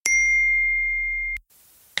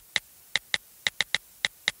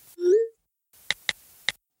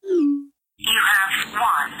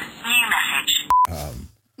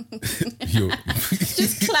Yo.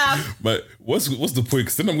 Just clap. But what's the point?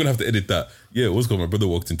 Because then I'm gonna have to edit that. Yeah, what's going on? My brother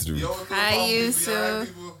walked into the room. Hi, Yusuf.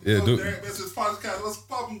 Yeah, don't. Podcast. What's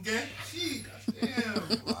poppin', gang? Gee,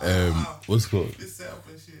 wow. What's it called? This self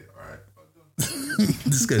and shit. All right.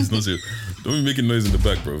 This guy's not serious. Don't be making noise in the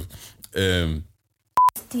back, bro.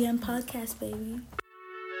 DM podcast, baby.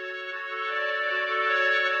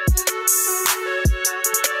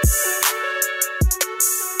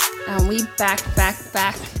 And we back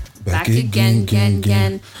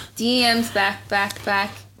again. DM's back.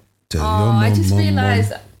 I just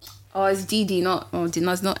realized. Oh, it's DD, not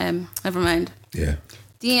it's not M. Never mind. Yeah.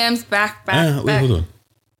 DM's back. Wait, hold on.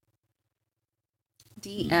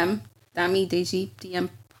 DM, Dami, Deji, DM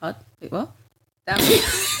pod. Wait, what? Dami.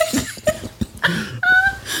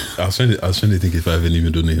 I was trying to think if I have any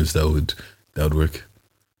middle names that would work.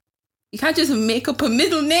 You can't just make up a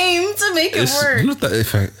middle name to make it work. Not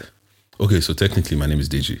that okay, so technically my name is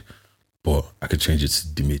Deji, but I could change it to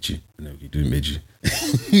Dimeji, and then we do Meji.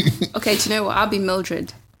 Okay, do you know what? I'll be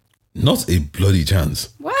Mildred. Not a bloody chance.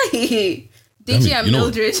 Why? Deji and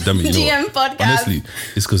Mildred. DM podcast. Honestly,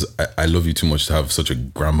 it's because I love you too much to have such a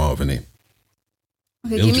grammar of a name.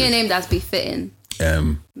 Okay, Mildred. Give me a name that's befitting.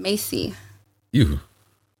 Macy. You.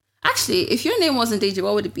 Actually, if your name wasn't Deji,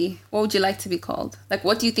 what would it be? What would you like to be called? Like,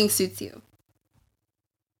 what do you think suits you?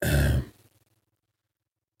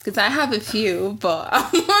 Because I have a few, but I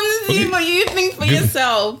want to see what you think for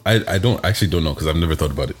yourself. I don't know because I've never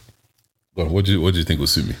thought about it. But what do you think will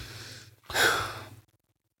suit me?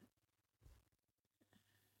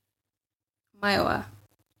 Maiwa.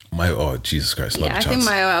 Oh, Jesus Christ. Yeah, I think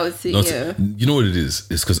Maiwa would suit you. You know what it is?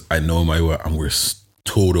 It's because I know Maiwa and we're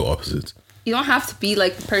total opposites. You don't have to be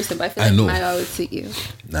like the person, but I feel like Maiwa would suit you.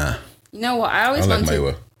 Nah. You know what? I don't like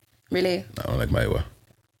Maiwa. Really? I don't like Maiwa.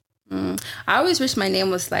 I always wish my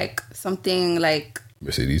name was like something like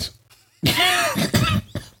Mercedes.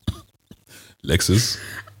 Lexus.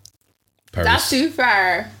 Paris. That's too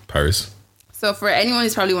far. Paris. So for anyone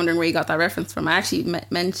who's probably wondering where you got that reference from, I actually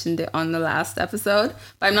mentioned it on the last episode,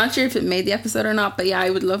 but I'm not sure if it made the episode or not. But yeah, I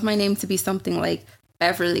would love my name to be something like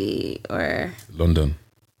Beverly or London.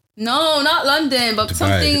 No, not London, but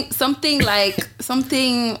Dubai. something like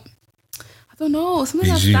something. I don't know, something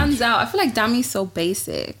that stands out. I feel like Dami's so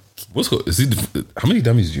basic. What's called? How many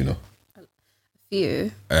Damis do you know? A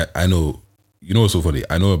few. I know. You know what's so funny?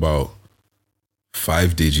 I know about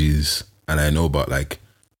 5 Dejis, and I know about like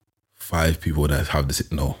 5 people that have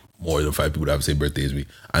more than 5 people that have the same birthday as me,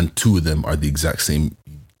 and 2 of them are the exact same.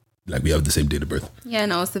 Like we have the same date of birth. Yeah,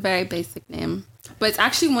 no, it's a very basic name, but it's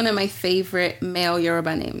actually one of my favorite male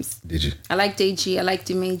Yoruba names. Deji. I like Deji. I like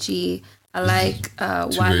Dimeji. I like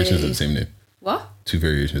 2 variations of the same name. What? 2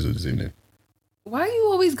 variations of the same name. Why you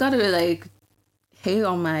always gotta like hate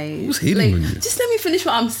on my? Who's hating on you? Just let me finish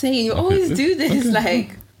what I'm saying. You always do this,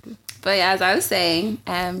 like. But yeah, as I was saying,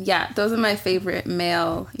 yeah, those are my favorite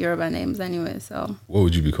male Yoruba names anyway. So. What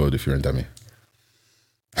would you be called if you're in Dami?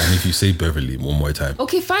 And if you say Beverly one more time.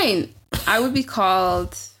 Okay, fine. I would be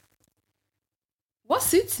called. What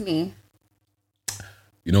suits me?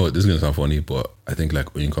 You know what? This is gonna sound funny, but I think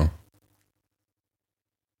like Oyinkan.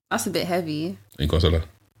 That's a bit heavy. Oyinkan Sola.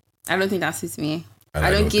 I don't think that suits me. And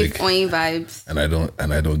I don't give Oyin vibes. And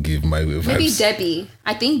I don't give my way vibes. Maybe Debbie.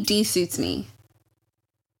 I think D suits me.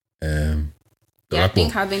 Yeah, I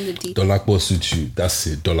think having the D. Dolakbo suits you. That's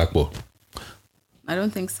it. Dolakbo. I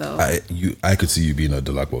don't think so. I could see you being a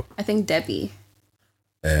Dolakbo. I think Debbie.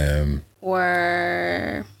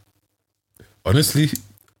 Or honestly,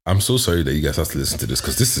 I'm so sorry that you guys have to listen to this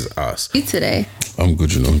because this is us. You today? I'm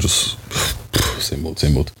good, I'm just same old.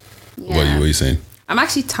 Yeah. What are you saying? I'm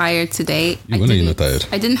actually tired today. When are you not tired?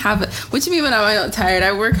 I didn't have it. What do you mean when I'm not tired?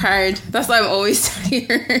 I work hard. That's why I'm always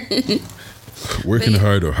tired. Working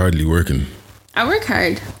hard or hardly working? I work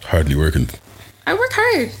hard. Hardly working. I work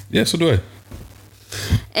hard. Yeah, so do I.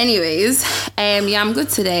 Anyways, yeah, I'm good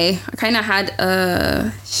today. I kind of had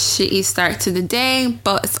a shitty start to the day,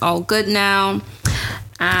 but it's all good now.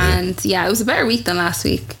 And yeah, it was a better week than last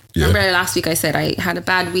week. Yeah. Remember last week I said I had a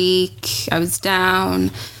bad week. I was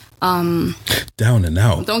down. Down and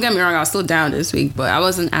out. Don't get me wrong, I was still down this week, but I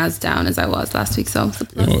wasn't as down as I was last week. So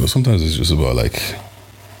sometimes it's just about like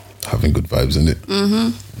having good vibes in it.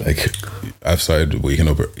 Mm-hmm. Like I've started waking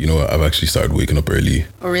up. I've actually started waking up early.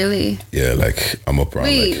 Oh really? Yeah, like I'm up around.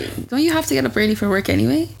 Wait, don't you have to get up early for work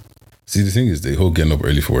anyway? See, the thing is, the whole getting up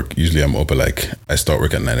early for work. Usually, I'm up at I start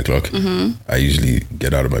work at 9 o'clock. Mm-hmm. I usually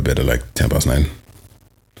get out of my bed at 9:10.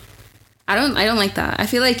 I don't like that. I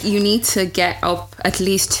feel like you need to get up at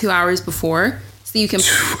least 2 hours before So you can,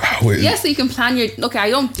 Wait. yeah, so you can plan your, okay, I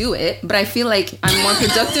don't do it, but I feel like I'm more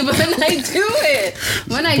productive when I do it.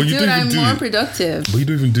 When I But you do it, don't I'm even do more it. productive. But you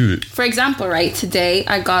don't even do it. For example, right, today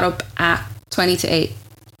I got up at 20 to 8.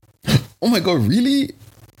 Oh my God, really?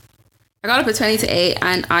 I got up at 20 to 8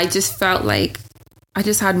 and I just felt like I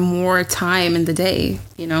just had more time in the day,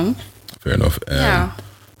 you know? Fair enough. Yeah.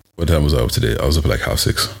 What time was I up today? I was up at like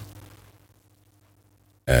 6:30.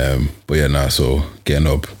 But yeah, nah, so getting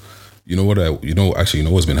up. You know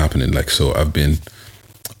what's been happening? Like, so I've been,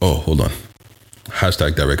 oh, hold on.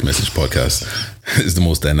 Hashtag direct message podcast is the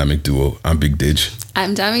most dynamic duo. I'm Big Didge.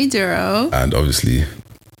 I'm Dami Duro. And obviously,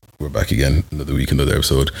 we're back again, another week, another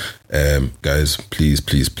episode. Guys, please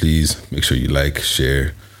make sure you like,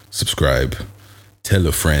 share, subscribe, tell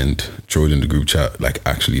a friend, throw it in the group chat, like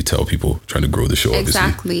actually tell people, trying to grow the show, obviously.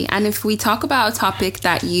 Exactly. And if we talk about a topic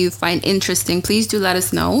that you find interesting, please do let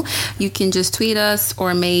us know. You can just tweet us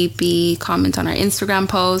or maybe comment on our Instagram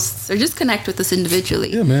posts or just connect with us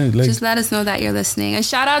individually. Yeah, man. Like, just let us know that you're listening. And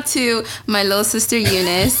shout out to my little sister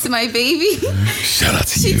Eunice, my baby. shout out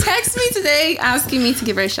to She you. texted me today asking me to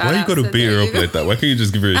give her a shout out. Why you gotta So beat there her you up go. like that? Why can't you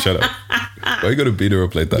just give her a shout out? Why you gotta beat her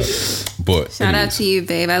up like that? But Shout out anyways, to you,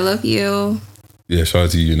 babe. I love you. yeah, shout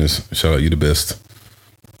out to you, Eunice. Shout out, you the best.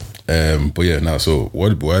 But yeah, now so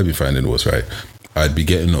what I've been finding was, right, I'd be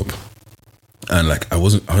getting up and like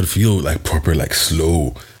I'd feel like proper like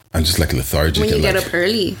slow and just like lethargic. When you and get like, up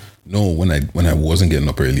early. No, when I wasn't getting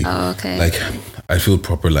up early. Oh, okay. Like I feel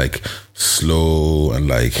proper like slow and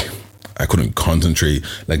like I couldn't concentrate.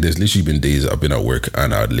 Like there's literally been days I've been at work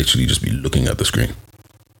and I'd literally just be looking at the screen.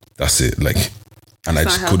 That's it. Like, and I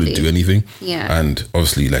It's just not couldn't healthy. do anything. Yeah. And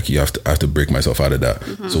obviously, like I have to break myself out of that.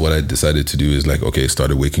 So what I decided to do is like, okay,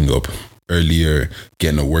 started waking up earlier,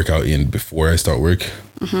 getting a workout in before I start work.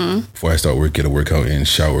 Before I start work, get a workout in,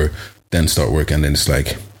 shower, then start work, and then it's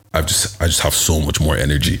like I just have so much more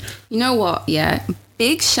energy. You know what? Yeah.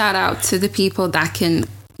 Big shout out to the people that can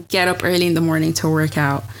get up early in the morning to work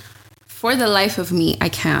out. For the life of me, I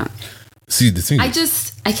can't. See, the thing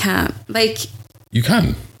is, I can't. Like, you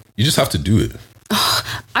can. You just have to do it.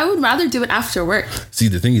 I would rather do it after work. See,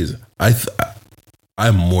 the thing is,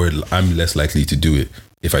 I'm less likely to do it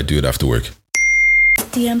if I do it after work.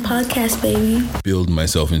 DM podcast, baby. Build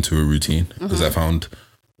myself into a routine because I found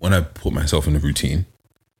when I put myself in a routine,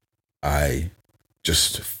 I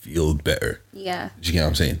just feel better. Yeah. Do you get what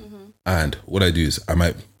I'm saying? And what I do is I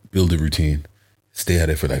might build a routine, stay at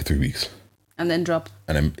it for like 3 weeks, And then drop.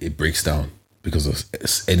 and then it breaks down because of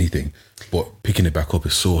anything. But picking it back up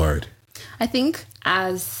is so hard. I think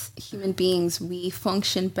as human beings, we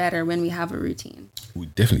function better when we have a routine. We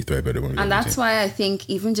definitely thrive better when we have And a that's routine. why I think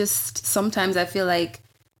even just sometimes I feel like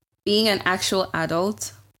being an actual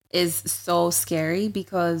adult is so scary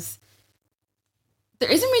because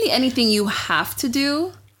there isn't really anything you have to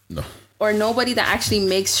do No. or nobody that actually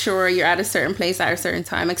makes sure you're at a certain place at a certain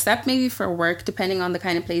time, except maybe for work, depending on the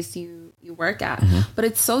kind of place you work at. But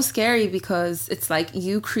it's so scary because it's like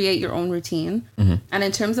you create your own routine. And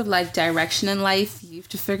in terms of like direction in life, you have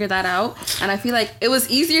to figure that out. And I feel like it was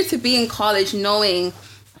easier to be in college knowing,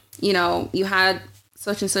 you know, you had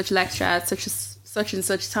such and such lecture at such and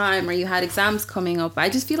such time, or you had exams coming up. I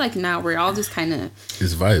just feel like now we're all just kind of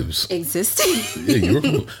It's vibes. existing. Yeah, you're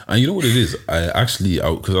welcome. And you know what it is?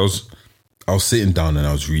 Because I was sitting down and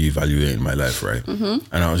I was reevaluating my life, right? And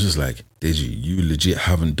I was just like, Deji, you legit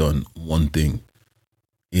haven't done one thing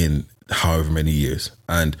in however many years.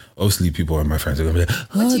 And obviously people are my friends are gonna be like,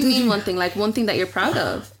 What do you mean one thing? Like one thing that you're proud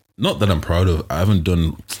of? not that I'm proud of. I haven't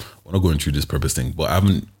done, we're not going through this purpose thing, but I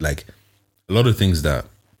haven't, like, a lot of things that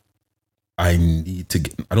I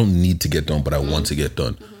don't need to get done, but I want to get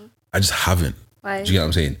done. I just haven't. Why? Do you get what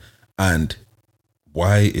I'm saying? And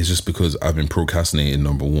why is just because I've been procrastinating,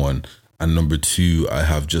 number one. And number two, I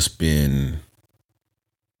have just been,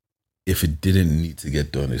 if it didn't need to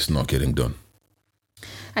get done, it's not getting done.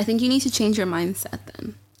 I think you need to change your mindset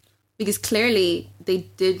then. Because clearly they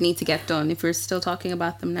did need to get done if we're still talking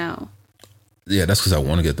about them now. Yeah, that's because I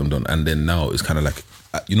want to get them done. And then now it's kind of like,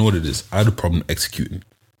 you know what it is? I had a problem executing.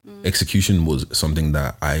 Execution was something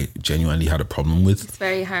that I genuinely had a problem with. It's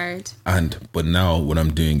very hard. But now what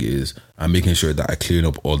I'm doing is I'm making sure that I clear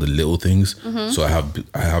up all the little things. So I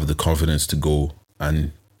have the confidence to go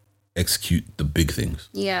and execute the big things.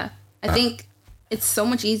 Yeah. I think it's so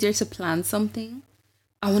much easier to plan something.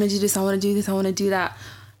 I want to do this, I want to do this, I want to do that.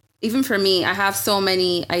 Even for me, I have so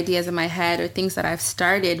many ideas in my head or things that I've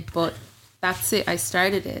started, but that's it. I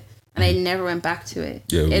started it and I never went back to it.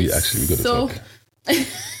 Yeah, we It's got to talk.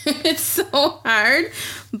 It's so hard.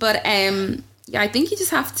 But yeah, I think you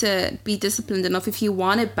just have to be disciplined enough. If you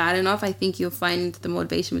want it bad enough, I think you'll find the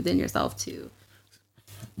motivation within yourself to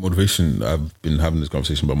motivation. I've been having this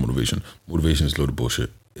conversation about motivation. Motivation is a load of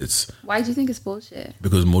bullshit. It's Why do you think it's bullshit?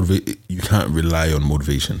 because you can't rely on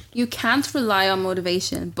motivation. You can't rely on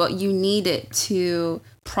motivation, but you need it to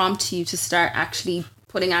prompt you to start actually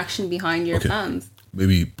putting action behind your plans.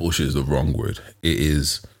 Maybe bullshit is the wrong word. It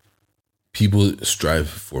is, people strive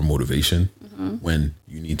for motivation when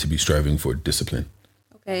you need to be striving for discipline.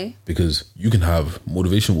 Okay. Because you can have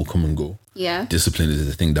motivation will come and go. Yeah. Discipline is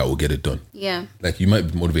the thing that will get it done. Yeah. Like you might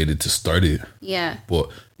be motivated to start it, Yeah. but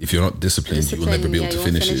if you're not disciplined, you'll never be able to you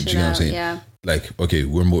won't finish it. Do you know what I'm saying? Yeah. Like, okay,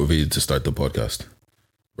 we're motivated to start the podcast,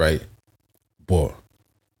 right? But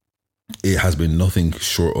it has been nothing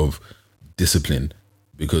short of discipline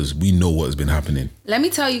because we know what has been happening. Let me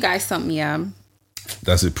tell you guys something, yeah.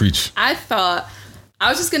 That's it, preach. I thought I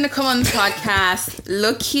was just going to come on the podcast,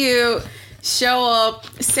 look cute, show up,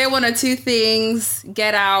 say one or two things,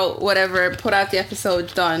 get out, whatever, put out the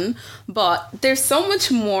episode, done. But there's so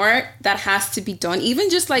much more that has to be done, even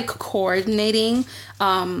just like coordinating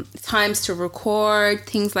times to record,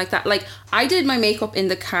 things like that. Like I did my makeup in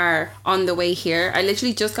the car on the way here. I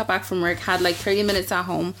literally just got back from work, had like 30 minutes at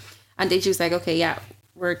home, and Deji was like, okay, yeah,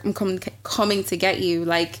 I'm coming to get you.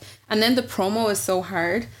 Like, and then the promo is so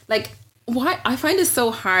hard. Like, why? I find it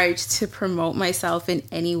so hard to promote myself in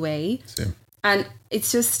any way. Same. And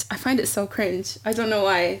it's just, I find it so cringe. I don't know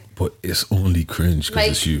why. But it's only cringe because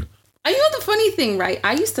Like- it's you. And you know the funny thing, right?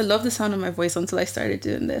 I used to love the sound of my voice until I started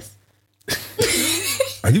doing this.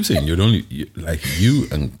 I keep saying you're the only, like you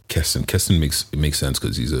and Keston. Keston makes sense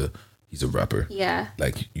because he's a rapper. Yeah.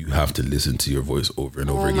 Like you have to listen to your voice over and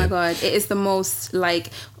over Oh again. my God. It is the most, like,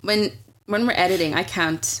 when we're editing, I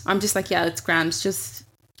can't. I'm just like, yeah, it's grand. Just,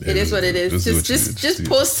 it is what it is. Just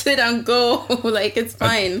post it and go. Like, it's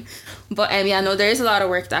fine. But yeah, no, there is a lot of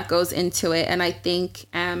work that goes into it. And I think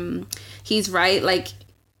he's right. Like,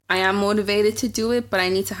 I am motivated to do it, but I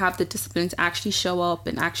need to have the discipline to actually show up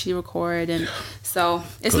and actually record. And so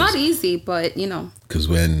it's not easy, but you know. Because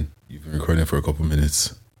when you've been recording for a couple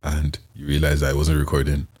minutes and you realize that I wasn't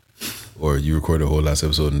recording, or you record a whole last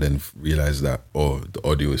episode and then realize that, oh, the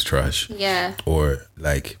audio is trash. Yeah. Or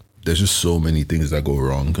like, there's just so many things that go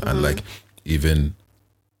wrong. And like, even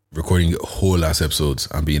recording whole last episodes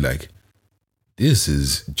and being like, this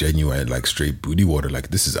is genuine, like straight booty water. Like,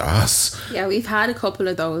 this is ass. Yeah, we've had a couple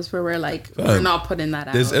of those where we're like, we're not putting that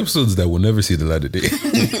out. There's episodes that will never see the light of day.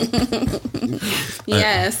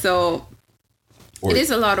 Yeah, so it is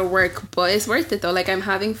a lot of work, but it's worth it though. Like, I'm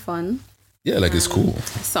having fun. Yeah, like it's cool.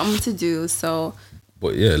 Something to do. So,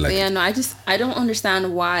 But yeah, like, but yeah, no, I don't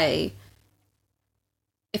understand why.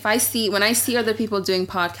 When I see other people doing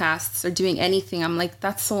podcasts or doing anything, I'm like,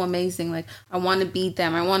 that's so amazing. Like, I want to be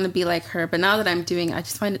them. I want to be like her. But now that I'm doing it, I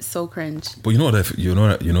just find it so cringe. but you know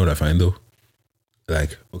what I find though?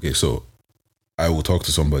 Like, okay, so I will talk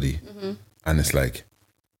to somebody and it's like,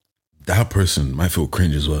 that person might feel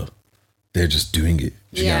cringe as well. They're just doing it.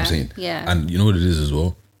 Do you know what I'm saying? Yeah. And you know what it is as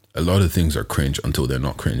well? A lot of things are cringe until they're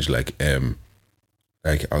not cringe. Like I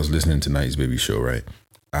was listening to Nighty's Baby Show, right?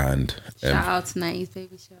 And Shout out to Nighty's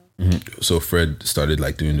Baby Show. so Fred started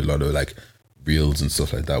like doing a lot of like reels and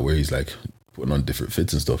stuff like that where he's like putting on different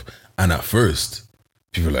fits and stuff. And at first,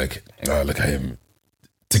 people are like, oh, look at him,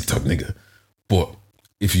 TikTok nigga. But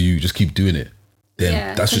if you just keep doing it,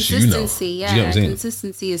 then that's just you now. Consistency, Do you get what I'm yeah. saying?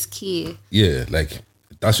 Consistency is key. Yeah, like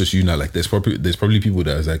that's just you now. Like there's probably people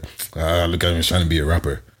that is like, look at him trying to be a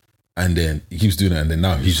rapper. And then he keeps doing that, and then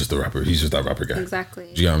now he's just a rapper. He's just that rapper guy. Exactly.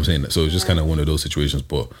 Do you know what I'm saying? So it's just kind of one of those situations.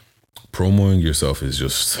 But promoting yourself is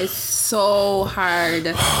just It's so hard.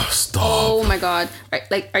 stop. Oh my God.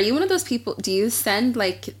 Like, are you one of those people, do you send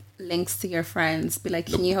like links to your friends? Be like,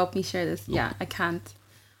 can you help me share this? Yeah, I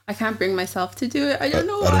can't bring myself to do it. I don't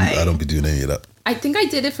know why. I don't be doing any of that. I think I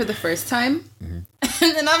did it for the first time.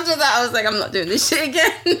 And then after that, I was like, I'm not doing this shit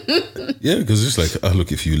again. Yeah, because it's just like,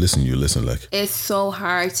 look, if you listen. Like, It's so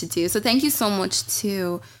hard to do. So thank you so much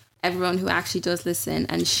to everyone who actually does listen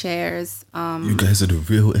and shares. you guys are the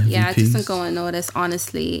real MVPs. Yeah, it doesn't go unnoticed,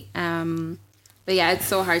 honestly. But yeah, it's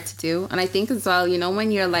so hard to do. And I think as well, you know,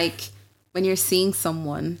 when you're seeing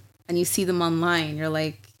someone and you see them online, you're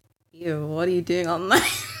like, ew, what are you doing online?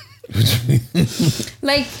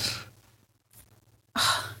 Like,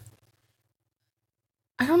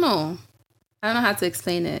 I don't know how to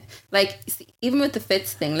explain it. Like, see, even with the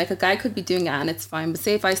fits thing, like a guy could be doing it and it's fine. But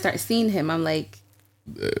say if I start seeing him, I'm like,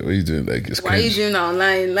 what are you doing? Like, it's why are you cringe. doing that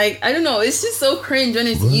online? Like, I don't know. It's just so cringe when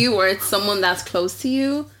it's you or it's someone that's close to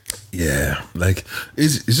you. Yeah, like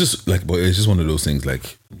it's just like, but it's just one of those things.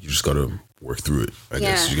 Like, you just gotta work through it. I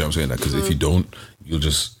guess you get what I'm saying. Like, because if you don't, you'll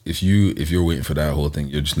just if you're waiting for that whole thing,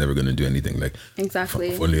 you're just never gonna do anything. Like,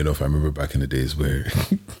 Exactly. Funnily enough, I remember back in the days where.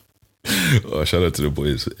 Oh, shout out to the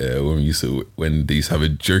boys when they used to have a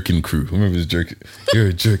jerking crew. Remember this jerk? You're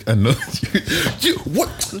a jerk. I know.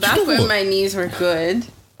 What? Back You know when what? my knees were good.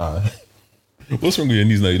 What's wrong with your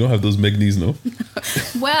knees now? You don't have those meg knees, no?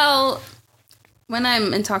 Well, when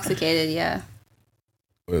I'm intoxicated, yeah.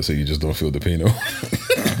 Well, so you just don't feel the pain, no?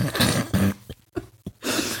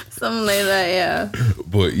 Something like that,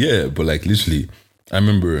 yeah. But like literally, I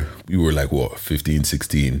remember we were like, what, 15,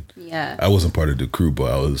 16? Yeah. I wasn't part of the crew,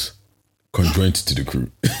 but I was conjoined to the crew,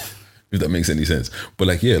 if that makes any sense. But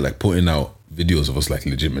like, yeah, like putting out videos of us like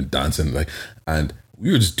legitimate dancing, like, and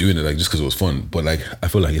we were just doing it like just because it was fun. But like, I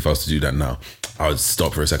feel like if I was to do that now, I would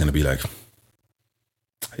stop for a second and be like,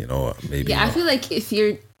 you know what, maybe. Yeah, I not. feel like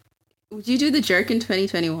would you do the jerk in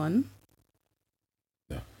 2021?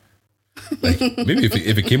 Like maybe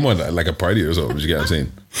if it came on like a party or something, you get what I'm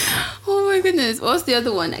saying? Oh my goodness. What's the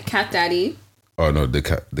other one? Cat Daddy. Oh no, the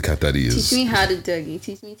cat daddy is. Teach me how to Dougie.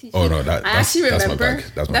 Teach me. Oh no, I that's actually my remember. bag.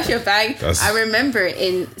 That's my That's your bag. That's- I remember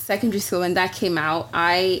in secondary school when that came out.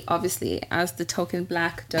 I obviously, as the token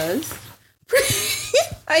black does,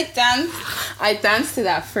 I danced to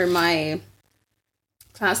that for my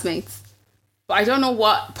classmates. But I don't know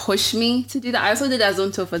what pushed me to do that. I also did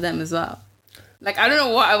Azonto for them as well. Like, I don't know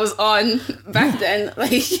what I was on back then.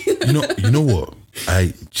 Like, you know what?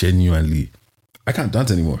 I can't dance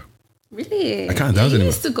anymore. really, I can't dance you anymore.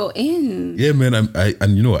 used to go in. Yeah, man.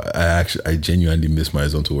 And you know what? I genuinely miss my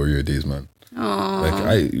Zonto Warrior days, man.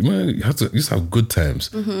 Like you have to just have good times.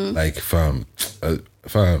 Mm-hmm. Like fam. I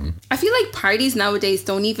feel like parties nowadays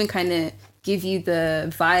don't even kind of give you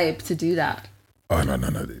the vibe to do that. Oh no,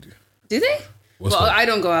 they do. Do they? What's well, that? I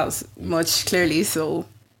don't go out much, clearly. So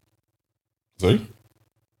Sorry?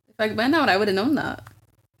 if I went out, I would have known that.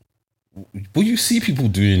 But you see people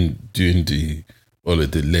doing the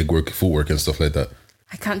legwork, footwork and stuff like that.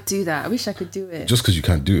 I can't do that. I wish I could do it. Just because you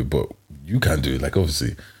can't do it, but you can do it, like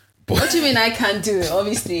obviously. But What do you mean I can't do it?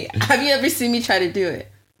 Obviously. Have you ever seen me try to do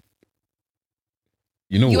it?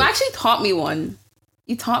 you know You what? actually taught me one.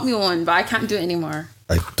 You taught me one, but I can't do it anymore.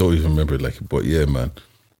 I don't even remember, like, but yeah, man.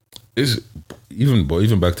 It's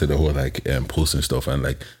even back to the whole like posting stuff and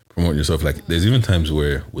like promoting yourself. Like, there's even times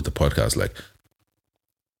where with the podcast, like,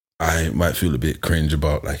 I might feel a bit cringe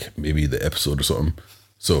about like maybe the episode or something.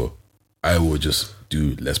 So I would just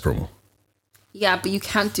do less promo. Yeah, but you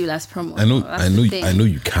can't do less promo. I know, That's I the know, thing. I know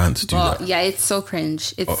you can't do But that. yeah, it's so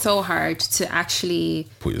cringe. It's so hard to actually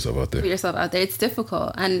Put yourself out there. put yourself out there. It's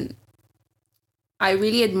difficult, and I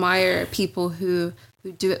really admire people who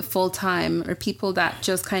do it full time, or people that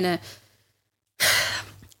just kind of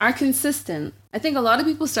are consistent. I think a lot of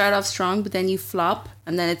people start off strong, but then you flop,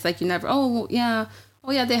 and then it's like you never. Oh yeah,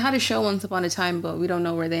 they had a show once upon a time, but we don't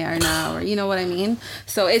know where they are now, or you know what I mean.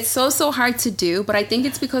 So it's so hard to do, but I think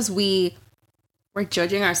it's because we're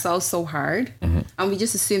judging ourselves so hard, and we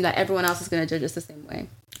just assume that everyone else is going to judge us the same way.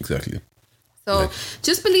 Exactly. So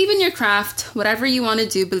just believe in your craft, whatever you want to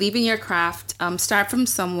do, believe in your craft, start from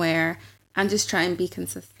somewhere and just try and be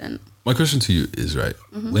consistent. My question to you is, right,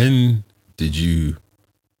 Mm-hmm. when did you,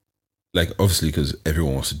 like, obviously because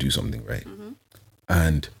everyone wants to do something, right? Mm-hmm.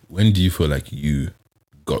 And when do you feel like you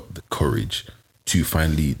got the courage to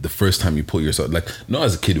finally, the first time you put yourself, like, not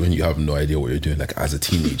as a kid when you have no idea what you're doing, like as a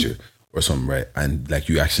teenager or something, right? And like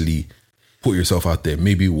you actually put yourself out there.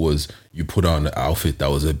 Maybe it was you put on an outfit that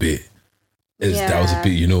was a bit, that was a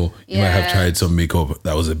bit, you know, you might have Yeah. tried some makeup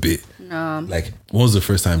that was a bit. Like, when was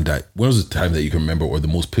the time that you can remember, or the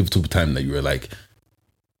most pivotal time that you were like,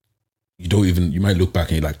 you might look back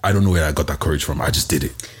and you're like, I don't know where I got that courage from. I just did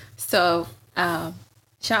it. So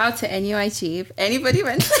shout out to NUIG. If anybody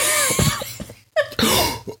went,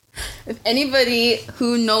 if anybody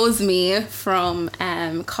who knows me from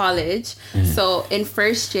college, so in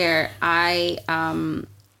first year, I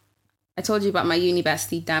told you about my uni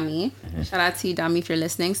bestie, Dami. Shout out to you, Dami, if you're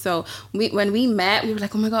listening. So when we met, we were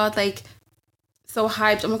like, oh my God, like, so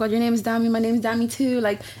hyped. Oh my God, your name is Dami. My name is Dami too.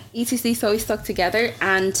 Like, etc. So we stuck together.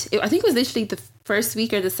 And I think it was literally the first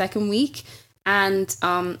week or the second week. And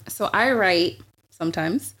so I write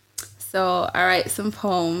sometimes. So I write some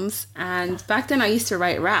poems. And back then I used to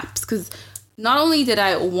write raps, because not only did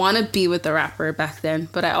I want to be with a rapper back then,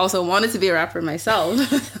 but I also wanted to be a rapper myself.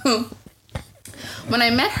 When I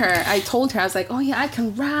met her, I told her, I was like, oh yeah, I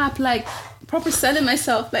can rap, like proper selling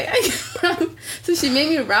myself, like I can rap. So she made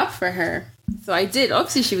me rap for her. So I did.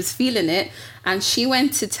 Obviously she was feeling it, and she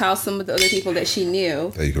went to tell some of the other people that she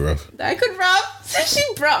knew That you can rap. that I could rap. So she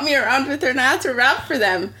brought me around with her, and I had to rap for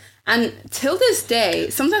them. And till this day,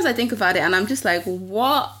 sometimes I think about it and I'm just like,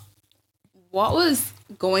 what was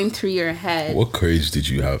going through your head? What courage did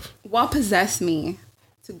you have? What possessed me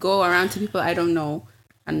to go around to people I don't know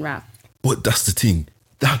and rap? But that's the thing.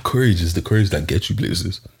 That courage is the courage that gets you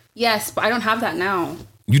places. Yes, but I don't have that now.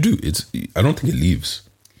 You do. I don't think it leaves.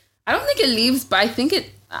 I don't think it leaves, but I think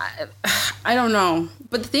I don't know.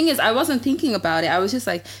 But the thing is, I wasn't thinking about it. I was just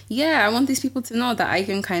like, yeah, I want these people to know that I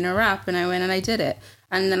can kind of rap. And I went and I did it.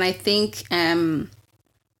 And then I think that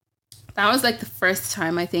was like the first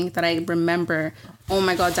time I think that I remember, oh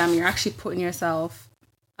my God, damn, you're actually putting yourself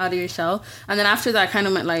out of your shell. And then after that, I kind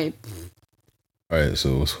of went like... All right,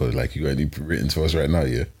 so what's called, like, you got any written to us right now,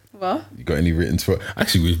 yeah? What? You got any written to us?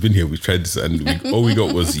 Actually, we've been here, we've tried this, and all we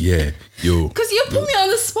got was, yeah, yo. Because you put me on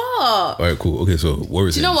the spot. All right, cool. Okay, so what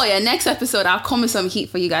was it? You know what? Yeah, next episode, I'll come with some heat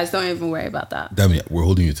for you guys. Don't even worry about that. Damn it, we're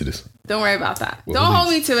holding you to this. Don't worry about that. Don't hold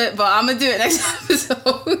me to it, but I'm going to do it next episode.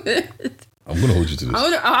 I'm going to hold you to this.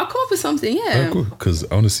 I'll come up with something, yeah. All right, cool, because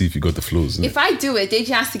I want to see if you got the flows. If I do it, Deji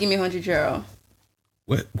has to give me €100.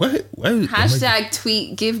 What? Why? Hashtag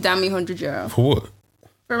tweet, give Dami €100. For what?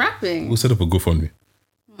 For rapping. We'll set up a GoFundMe.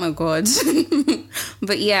 Oh my God.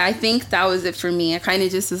 But yeah, I think that was it for me. I kind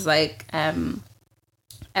of just was like,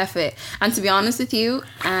 F it. And to be honest with you,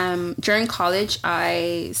 during college,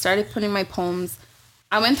 I started putting my poems.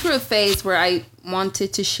 I went through a phase where I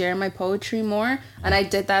wanted to share my poetry more. And I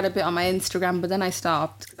did that a bit on my Instagram, but then I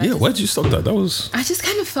stopped. Why'd you stop that? I just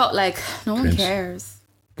kind of felt like no one cares.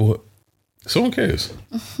 But someone cares.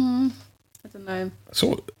 Mm-hmm. I don't know.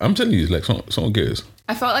 So I'm telling you, like, someone cares.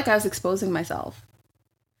 I felt like I was exposing myself.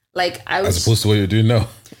 Like I was... As opposed to what you're doing now.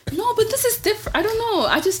 No, but this is different. I don't know.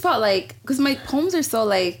 I just felt like... Because my poems are so,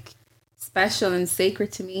 like, special and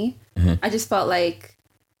sacred to me. Mm-hmm. I just felt like,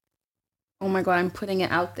 oh my God, I'm putting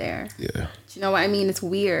it out there. Yeah. Do you know what I mean? It's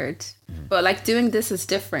weird. Mm-hmm. But, like, doing this is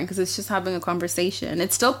different because it's just having a conversation.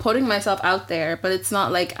 It's still putting myself out there, but it's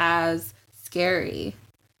not, like, as scary.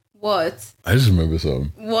 What? I just remember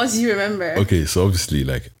something. What do you remember? Okay, so obviously,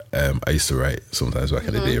 like, I used to write sometimes back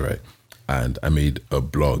in the day, right? And I made a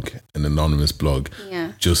blog, an anonymous blog.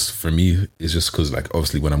 Yeah. Just for me, it's just because, like,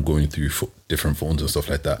 obviously when I'm going through different phones and stuff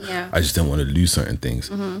like that, I just didn't want to lose certain things.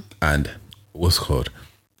 Mm-hmm. And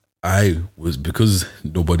because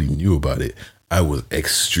nobody knew about it, I was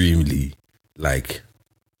extremely, like,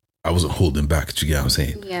 I wasn't holding back. Do you get what I'm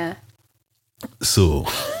saying? Yeah. So...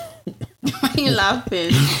 Why are you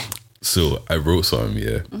laughing? So I wrote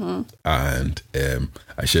something, and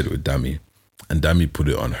I shared it with Dami, and Dami put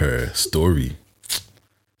it on her story.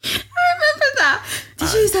 I remember that.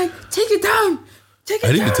 She's like, take it down. Take it down.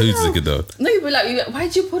 I didn't even tell you to take it down. No, you were like,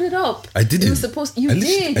 why'd you put it up? I didn't. You were supposed. You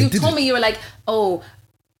did. You told me, you were like, oh,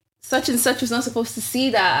 such and such was not supposed to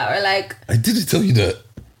see that, or like. I didn't tell you that.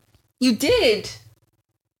 You did.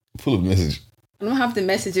 Pull up a message. I don't have the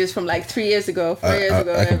messages from like 3 years ago, 4 years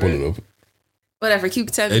ago. I can pull it up. Whatever, keep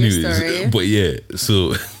telling your story. But yeah,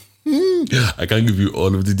 so I can't give you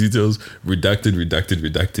all of the details.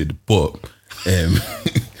 Redacted.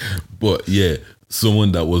 But yeah,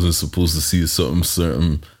 someone that wasn't supposed to see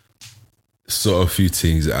certain saw a few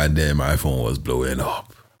things, and then my phone was blowing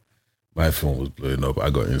up. I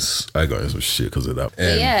got in some shit because of that.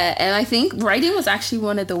 Yeah, and I think writing was actually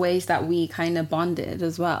one of the ways that we kind of bonded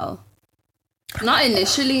as well. Not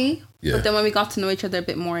initially, but then when we got to know each other a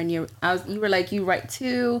bit more, and you were like, you write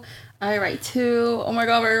too, I write too. Oh my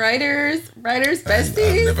God, we're writers,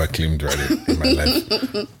 besties. I've never claimed writing in my life.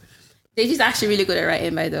 Deji's actually really good at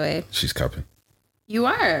writing, by the way. She's capping. You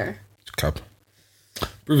are. Cap.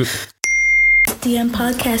 Prove it. DM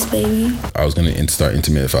podcast, baby. I was going to start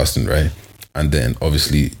intermittent fasting, right? And then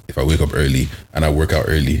obviously, if I wake up early and I work out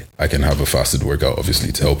early, I can have a fasted workout,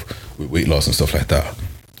 obviously, to help with weight loss and stuff like that.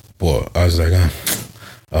 But I was like,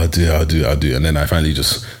 I'll do it. And then I finally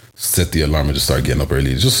just set the alarm and just start getting up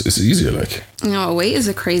early. It's easier, like. No, weight is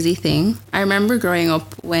a crazy thing. I remember growing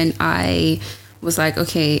up when I was like,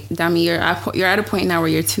 okay, Dami, you're at a point now where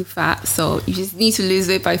you're too fat, so you just need to lose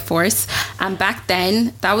weight by force. And back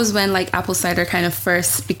then, that was when like apple cider kind of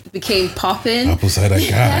first became popping. Apple cider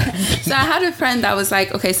guy. So I had a friend that was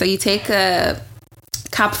like, okay, so you take a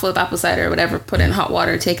capful of apple cider or whatever, put it in hot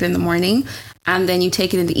water, take it in the morning, and then you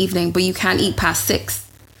take it in the evening, but you can't eat past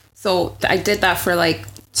 6. So I did that for like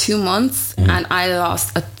 2 months, and I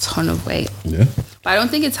lost a ton of weight. Yeah. But I don't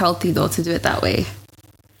think it's healthy though to do it that way.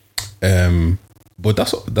 But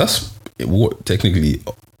that's what technically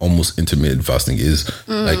almost intermittent fasting is.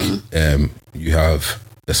 Like, you have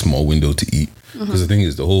a small window to eat. Because the thing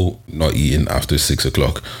is, the whole not eating after 6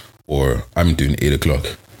 o'clock, or I'm doing 8 o'clock,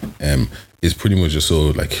 is pretty much just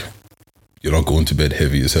so like you're not going to bed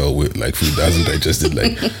heavy as hell with like food that hasn't digested.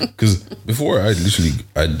 Like, because before I'd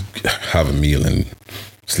have a meal and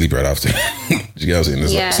sleep right after. Do you get what I'm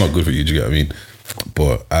saying? It's not good for you. Do you get what I mean?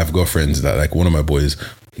 But I've got friends that, like, one of my boys,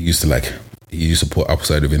 he used to put apple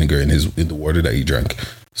cider vinegar in the water that he drank.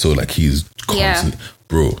 So like he's constantly,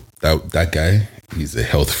 bro. That guy, he's a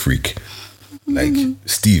health freak. Like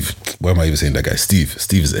Steve, why am I even saying that guy? Steve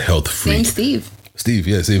is a health freak. Same Steve.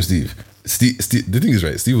 Yeah, same Steve. Steve. The thing is,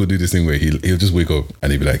 right? Steve will do this thing where he'll just wake up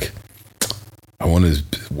and he'll be like, I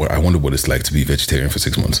wonder what it's like to be vegetarian for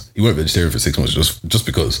 6 months. He went vegetarian for 6 months just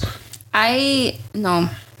because. I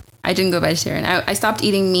didn't go vegetarian. I stopped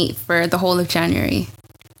eating meat for the whole of January.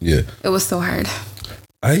 Yeah. It was so hard.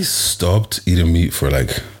 I stopped eating meat for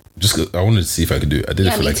like, just 'cause I wanted to see if I could do it. I did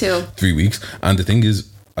it for like too. 3 weeks. And the thing is,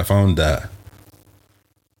 I found that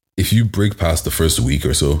if you break past the first week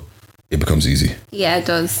or so, it becomes easy. Yeah, it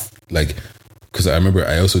does. Like, because I remember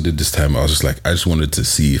I also did this time, I was just like, I just wanted to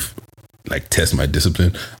see if, like, test my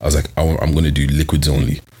discipline. I was like, I'm going to do liquids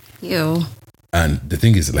only. Ew. And the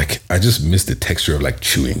thing is, like, I just miss the texture of like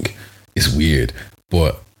chewing. It's weird.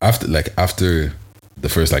 But after the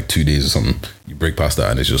first like 2 days or something, you break past that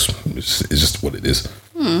and it's just what it is.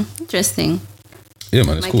 Interesting. Yeah,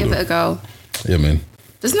 man, it's Might cool. give it a go. Yeah, man.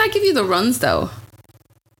 Doesn't that give you the runs though?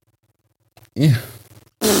 Yeah.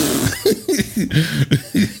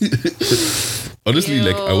 Honestly,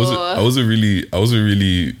 like I wasn't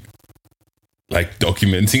really like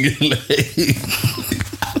documenting it. Like,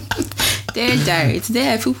 There.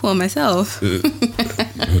 Today I poop on myself.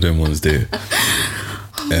 them ones there.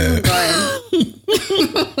 God.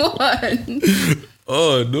 What?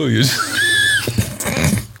 Oh no, you're just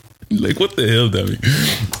like, what the hell, Dammy?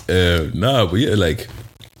 Nah, but yeah, like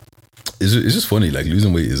it's just funny. Like,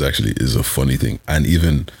 losing weight is a funny thing, and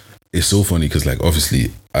even it's so funny because, like,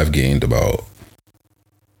 obviously I've gained about,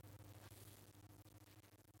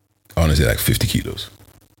 I want to say like 50 kilos.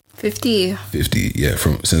 50. 50, yeah.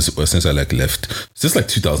 Since I like left, since like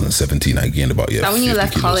 2017, I gained about Is that when you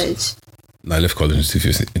left kilos. college? No, I left college in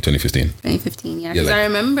 2015. 2015, yeah. Yeah, Because like, I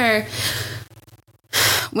remember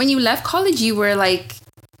when you left college, you were like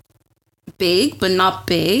big, but not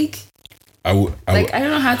big. I I don't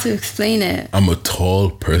know how to explain it. I'm a tall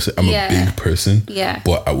person. I'm a big person. Yeah.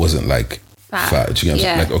 But I wasn't like fat. You know what I'm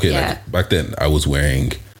saying? Like, okay, yeah. like back then I was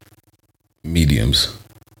wearing mediums,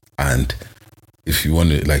 and if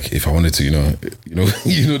I wanted to, you know,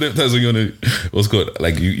 that times when you want to, what's called,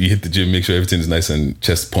 like you hit the gym, make sure everything's nice and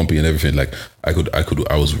chest pumpy and everything. Like I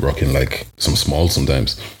was rocking like some small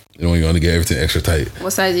sometimes. You know, when you want to get everything extra tight. What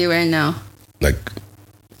size are you wearing now? Like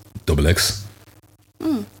XXL.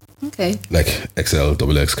 Okay. Like XL,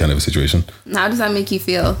 XXX kind of a situation. How does that make you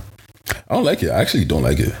feel? I don't like it. I actually don't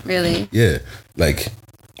like it. Really? Yeah. Like,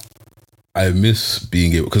 I miss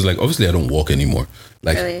being able, because like obviously I don't walk anymore.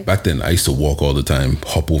 Like, Really? Back then I used to walk all the time,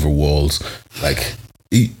 hop over walls, like,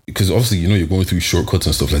 because obviously, you know, you're going through shortcuts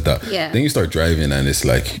and stuff like that. Yeah. Then you start driving and it's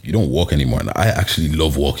like you don't walk anymore. And I actually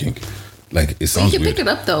love walking. Like, it You sounds can weird. pick it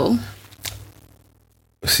up though.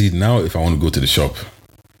 See, now if I want to go to the shop,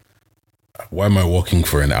 why am I walking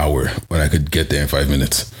for an hour when I could get there in 5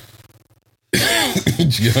 minutes? Do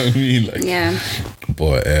you know what I mean? Like, Yeah.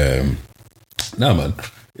 but nah, man,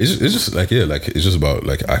 it's just like, yeah, like it's just about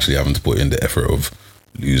like actually having to put in the effort of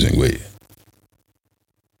losing weight.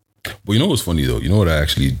 But you know what's funny though? You know what I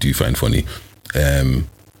actually do find funny?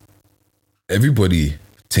 Everybody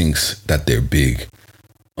thinks that they're big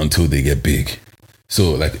until they get big.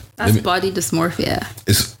 So like, That's body dysmorphia.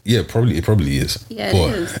 it probably is. Yeah, it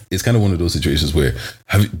but is. it's kind of one of those situations where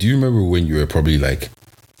do you remember when you were probably like,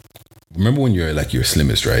 like your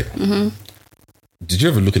slimmest, right? Mm-hmm. Did you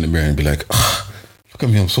ever look in the mirror and be like, look at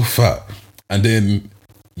me, I'm so fat? And then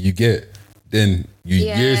years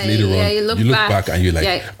later on, you look back and you're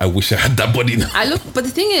like, I wish I had that body now. But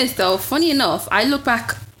the thing is though, funny enough, I look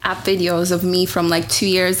back at videos of me from like 2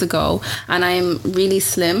 years ago and I'm really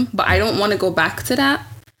slim, but I don't want to go back to that.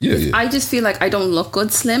 Yeah. I just feel like I don't look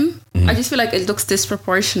good slim. Mm-hmm. I just feel like it looks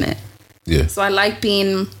disproportionate. Yeah. So I like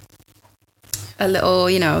being a little,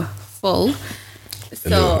 full.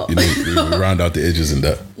 So you round out the edges and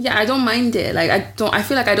that. yeah, I don't mind it. Like I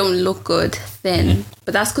feel like I don't look good thin, Mm-hmm.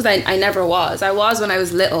 but that's because I never was. I was when I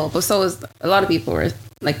was little, but so was a lot of people were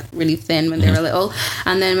like really thin when they were little.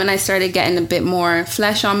 And then when I started getting a bit more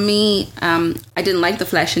flesh on me, I didn't like the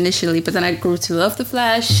flesh initially, but then I grew to love the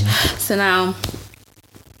flesh. So now,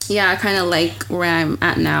 yeah, I kind of like where I'm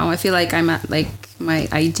at now. I feel like I'm at like my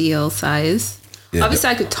ideal size. Yeah, Obviously,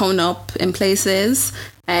 I could tone up in places,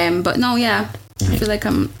 but no, yeah, I feel like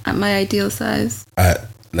I'm at my ideal size.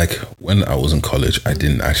 like when I was in college, I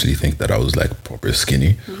didn't actually think that I was like proper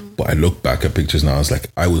skinny. But I look back at pictures now, I was like,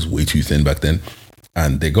 I was way too thin back then.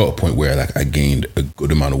 And they got a point where like I gained a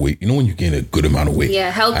good amount of weight. You know when you gain a good amount of weight? Yeah,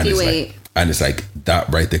 healthy and it's weight. Like, and it's like that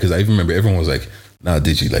right there. Because I even remember everyone was like, nah,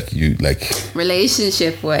 did you like you like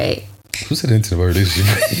Relationship weight. who said anything about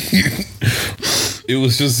relationship? It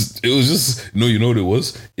was just no, you know what it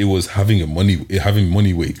was? It was having money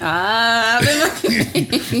weight.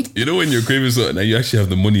 You know when you're craving something and you actually have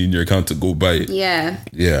the money in your account to go buy it. Yeah.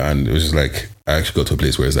 Yeah, and it was just like I actually got to a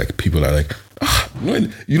place where it's like people are like,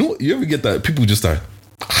 you ever get that people just are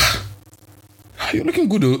you're looking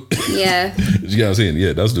good though. Yeah. You get what I'm saying?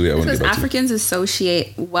 Yeah, that's the way I want to Because get back to. Africans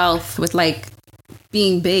associate wealth with like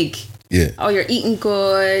being big. Yeah. Oh, you're eating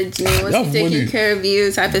good, you know, You have taking money. care of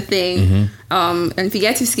you type of thing. And if you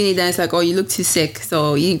get too skinny, then it's like, oh, you look too sick.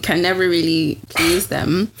 So you can never really please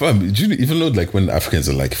them. Fam, do you even know like when Africans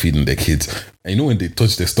are like feeding their kids, and you know when they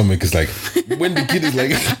touch their stomach, it's like when the kid is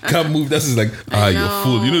like can't move, that's just like you're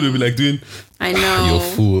full. You know they'll be like doing I know. you're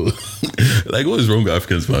full. Like what is wrong with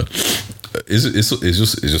Africans, man? It's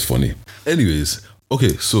just funny. Anyways,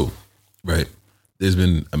 okay, so right, there's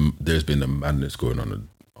been a madness going on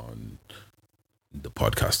the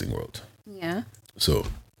podcasting world. Yeah. So,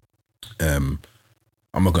 I'm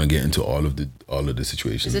not gonna get into all of the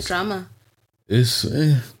situations. Is it drama? It's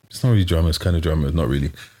not really drama. It's kind of drama. It's not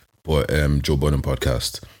really. But Joe Budden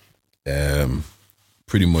podcast,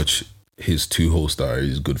 pretty much his two hosts are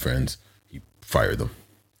his good friends. He fired them.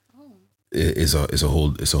 It's a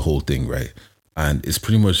whole thing, right? And it's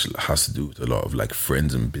pretty much has to do with a lot of like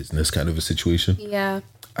friends and business kind of a situation. Yeah.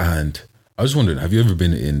 And I was wondering, have you ever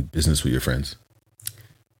been in business with your friends?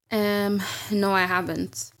 No, I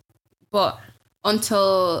haven't. But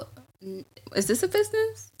is this a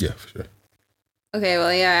business? Yeah, for sure. Okay,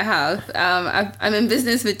 well, yeah, I have. I'm in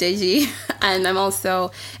business with Deji, and I'm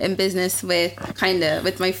also in business with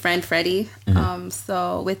my friend Freddie.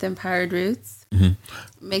 So with Empowered Roots.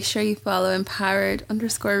 Make sure you follow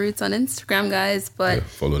Empowered_Roots on Instagram, guys. But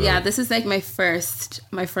follow that. yeah, this is like my first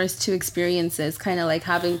two experiences, kind of like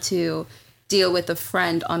having to deal with a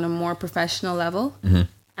friend on a more professional level.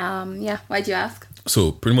 Yeah, why'd you ask?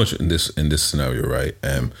 So pretty much in this scenario, right?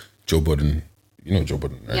 Joe Budden, you know Joe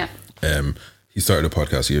Budden, right? Yeah. He started a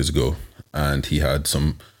podcast years ago, and he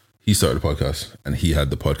started a podcast, and he had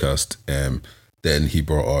the podcast. Then he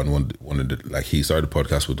brought on one of the, like, he started a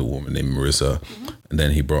podcast with a woman named Marissa, and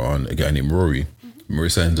then he brought on a guy named Rory.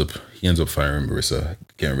 Marissa ends up firing Marissa,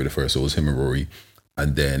 getting rid of her. So it was him and Rory,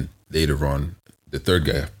 and then later on, the third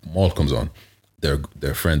guy, Maul, comes on.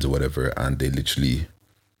 They're friends or whatever, and they literally,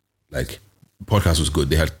 like, the podcast was good.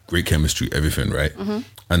 They had great chemistry, everything, right?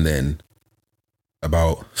 And then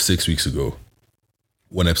about 6 weeks ago,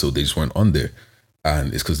 one episode they just weren't on there,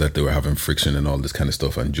 and it's because that they were having friction and all this kind of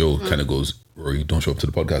stuff. And Joe kind of goes, "Rory, don't show up to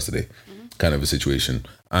the podcast today," kind of a situation.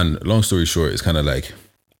 And long story short, it's kind of like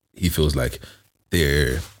he feels like he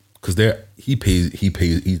pays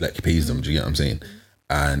them. Do you get what I'm saying?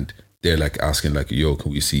 And they're like asking like, "Yo,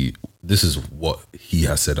 can we see?" This is what he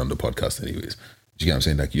has said on the podcast, anyways. Do you get what I'm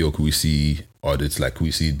saying? Like, "Yo, can we see audits? Like, can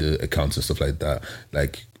we see the accounts and stuff like that?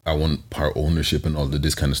 Like, I want part ownership and all of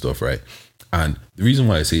this kind of stuff, right?" And the reason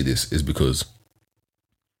why I say this is because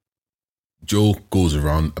Joe goes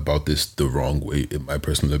around about this the wrong way, in my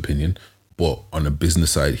personal opinion. But on a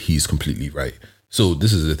business side, he's completely right. So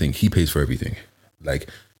this is the thing. He pays for everything. Like,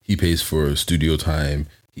 he pays for studio time.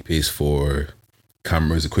 He pays for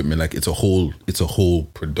cameras, equipment. Like, it's a whole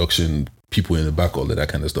production, people in the back, all of that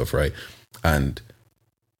kind of stuff, right? And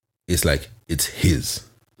it's like, it's his,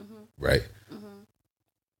 right?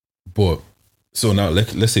 But so now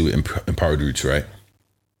let's say with Empowered Roots, right?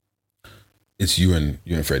 It's you and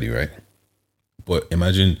Freddie, right? But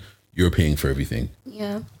imagine you're paying for everything.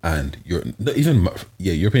 Yeah. And you're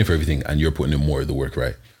paying for everything, and you're putting in more of the work,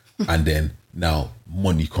 right? And then now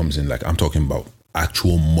money comes in, like I'm talking about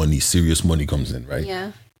actual money, serious money comes in, right?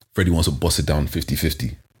 Yeah. Freddie wants to bust it down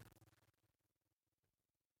 50-50.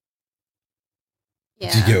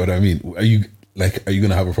 Yeah. Do you get what I mean? Are you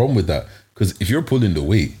gonna have a problem with that? Because if you're pulling the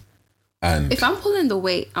weight, and if I'm pulling the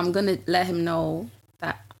weight, I'm gonna let him know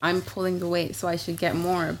that I'm pulling the weight, so I should get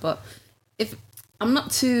more. But if I'm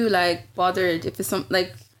not too like bothered, if it's some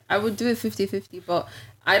like, I would do it 50-50, but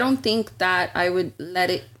I don't think that I would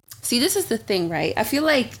let it. See, this is the thing, right? I feel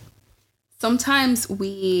like sometimes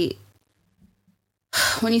when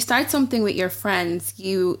you start something with your friends,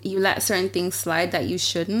 you let certain things slide that you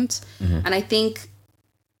shouldn't. And I think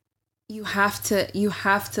you have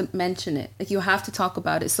to mention it. Like, you have to talk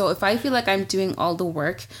about it. So if I feel like I'm doing all the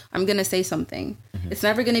work, I'm going to say something. It's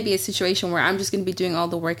never going to be a situation where I'm just going to be doing all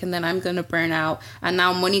the work and then I'm going to burn out and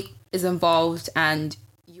now money is involved and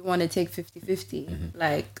you want to take 50-50.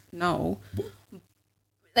 Like, no.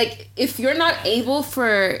 Like, if you're not able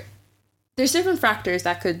there's different factors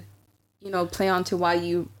that could, play on to why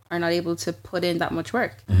you are not able to put in that much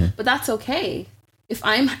work. But that's okay. If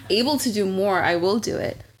I'm able to do more, I will do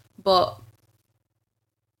it. But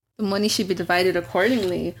the money should be divided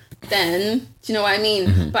accordingly. Then, do you know what I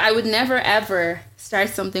mean? But I would never, ever start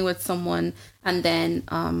something with someone and then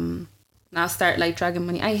now start like dragging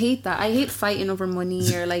money. I hate that. I hate fighting over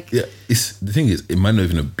money or like... Yeah, the thing is, it might not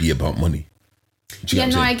even be about money. Yeah,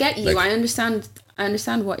 no, I get you. Like, I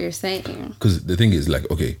understand what you're saying. Because the thing is, like,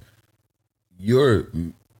 okay,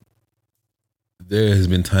 there has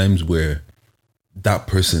been times where that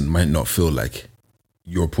person might not feel like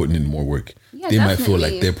you're putting in more work. Yeah, they might feel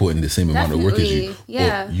like they're putting the same amount of work as you.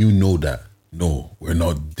 Yeah. But you know that, no, we're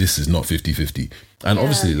not, this is not 50-50. And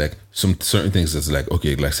obviously, like, some certain things that's like,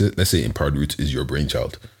 okay, like, let's say Empowered Roots is your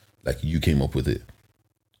brainchild. Like, you came up with it.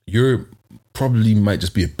 You're probably might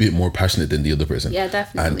just be a bit more passionate than the other person. Yeah,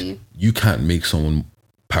 definitely. And you can't make someone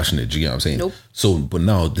passionate, do you get what I'm saying? Nope. So, but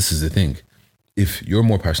now this is the thing. If you're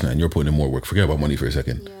more passionate and you're putting in more work, forget about money for a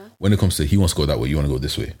second. Yeah. When it comes to he wants to go that way, you want to go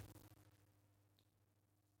this way.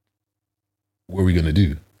 What are we gonna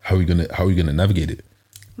do? How are we gonna navigate it?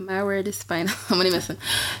 My word is fine. I'm only messing.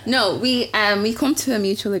 No, we come to a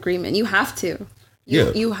mutual agreement. You have to.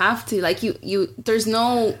 You have to. Like you there's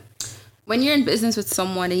no, when you're in business with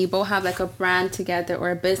someone and you both have like a brand together or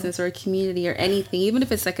a business or a community or anything, even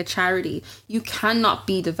if it's like a charity, you cannot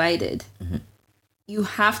be divided. You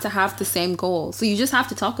have to have the same goal. So you just have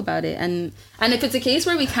to talk about it. And if it's a case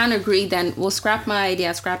where we can't agree, then we'll scrap my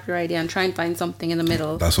idea, scrap your idea, and try and find something in the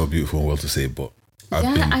middle. That's all beautiful and well to say, but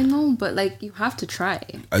I know, but like, you have to try.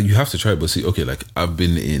 You have to try, but see, okay, like, I've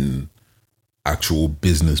been in actual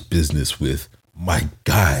business with my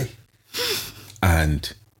guy.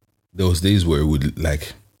 And there was days where it would,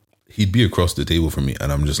 like, he'd be across the table from me and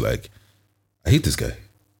I'm just like, I hate this guy.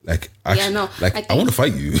 Like, actually, I want to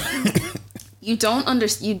fight you. You don't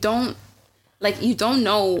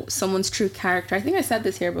know someone's true character. I think I said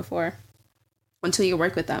this here before. Until you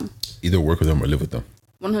work with them. Either work with them or live with them.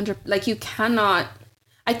 100. Like, you cannot.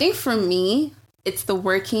 I think for me, it's the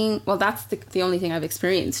working. Well, that's the only thing I've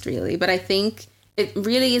experienced really. But I think it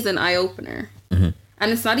really is an eye opener.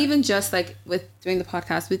 And it's not even just like with doing the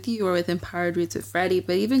podcast with you or with Empowered Roots with Freddie,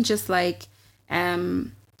 but even just like,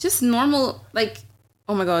 just normal, like,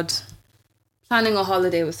 oh my God, planning a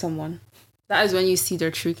holiday with someone. That is when you see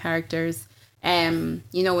their true characters. When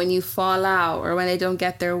you fall out or when they don't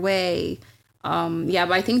get their way.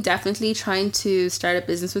 But I think definitely trying to start a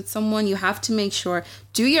business with someone, you have to make sure,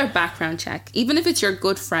 do your background check. Even if it's your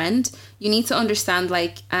good friend, you need to understand,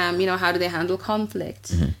 like, how do they handle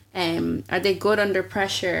conflict? Are they good under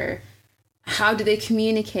pressure? How do they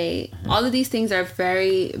communicate? All of these things are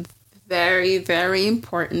very, very, very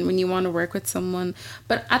important when you want to work with someone.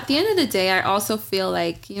 But at the end of the day, I also feel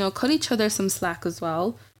like, cut each other some slack as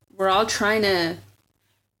well. We're all trying to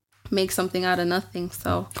make something out of nothing.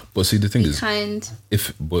 So, but see, the thing is,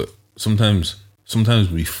 but sometimes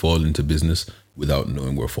we fall into business without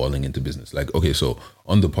knowing we're falling into business. Like, okay, so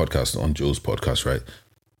on the podcast, on Joe's podcast, right?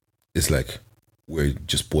 It's like we're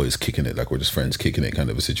just boys kicking it, like we're just friends kicking it, kind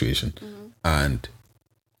of a situation. And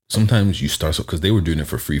sometimes you start because they were doing it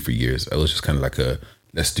for free for years. It was just kind of like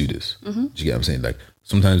let's do this. Do you get what I'm saying? Like,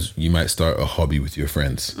 sometimes you might start a hobby with your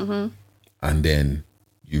friends, and then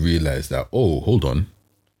you realize that, oh, hold on,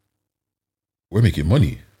 we're making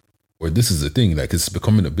money, or this is a thing, like it's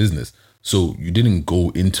becoming a business. So you didn't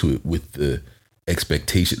go into it with the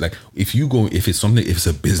expectation. Like, if it's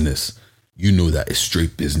a business, you know that it's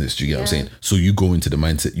straight business. Do you get what I'm saying? So you go into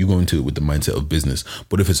it with the mindset of business.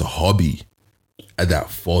 But if it's a hobby that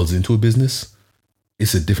falls into a business,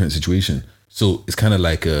 it's a different situation. So it's kind of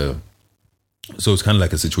like a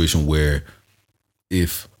situation where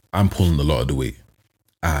if I'm pulling a lot of the weight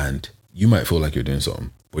and you might feel like you're doing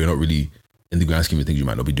something, but you're not really, in the grand scheme of things, you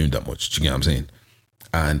might not be doing that much. Do you get what I'm saying?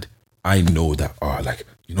 And I know that,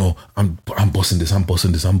 I'm busting this. Do you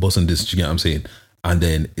get what I'm saying? And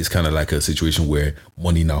then it's kind of like a situation where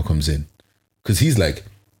money now comes in. Because he's like,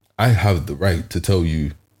 I have the right to tell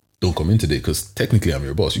you, don't come in today, because technically I'm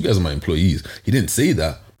your boss. You guys are my employees. He didn't say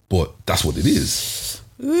that, but that's what it is.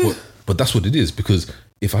 But that's what it is, because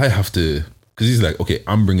if I have to, because he's like, okay,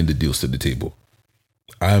 I'm bringing the deals to the table.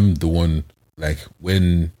 I'm the one, like,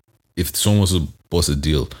 if someone wants to boss a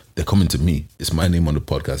deal, they're coming to me. It's my name on the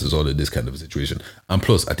podcast. It's all of this kind of a situation. And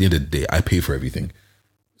plus, at the end of the day, I pay for everything.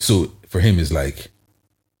 So for him, it's like,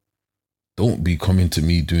 don't be coming to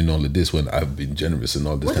me doing all of this when I've been generous and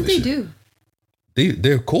all this What kind did of they shit. do?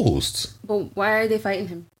 They're co-hosts. But why are they fighting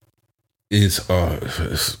him? It's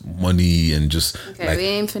money and just Okay, like we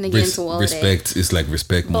ain't finna get into all of that. respect. It's like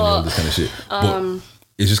respect, money, all this kind of shit. But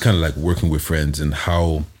it's just kind of like working with friends and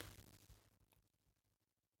how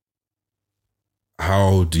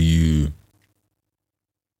do you,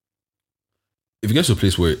 if it gets to a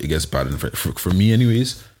place where it gets bad in for me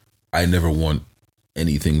anyways, I never want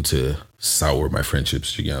anything to sour my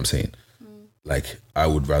friendships. You get what I'm saying? Like, I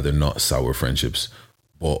would rather not sour friendships.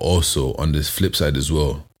 But also on this flip side as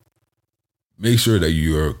well, make sure that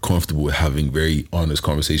you're comfortable with having very honest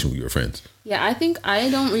conversation with your friends. Yeah, I think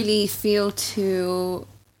I don't really feel too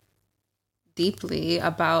deeply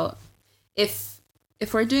about if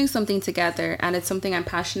we're doing something together and it's something I'm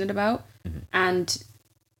passionate about and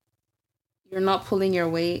you're not pulling your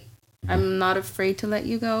weight, I'm not afraid to let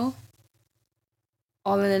you go.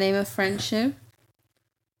 All in the name of friendship.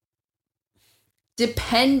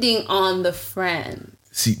 Depending on the friend.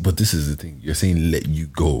 See, but this is the thing. You're saying let you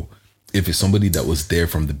go. If it's somebody that was there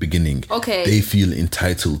from the beginning, okay, they feel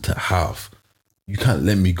entitled to half. You can't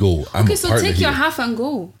let me go. I'm okay, a so partner take here. your half and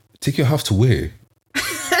go. Take your half to where?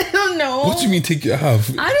 I don't know. What do you mean take your half?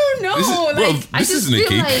 I don't know. This is, like, bro, I this just isn't a feel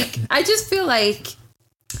cake. like I just feel like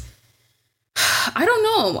I don't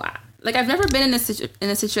know. Like, I've never been in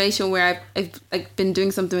a situation where I've like been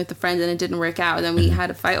doing something with a friend and it didn't work out, and then we had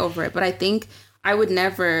a fight over it. But I think I would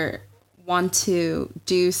never want to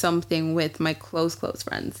do something with my close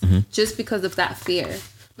friends just because of that fear.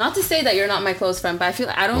 Not to say that you're not my close friend, but I feel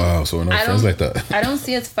like I don't. Wow, so we're not friends like that. I don't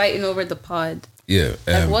see us fighting over the pod. Yeah.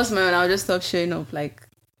 Like, what's my own? I'll just stop showing up. Like,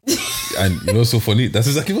 and you know, so funny. That's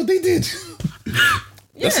exactly what they did.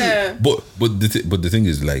 yeah. But the thing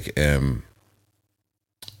is, like,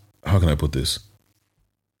 how can I put this?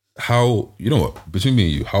 How, you know what? Between me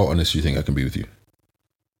and you, how honest do you think I can be with you?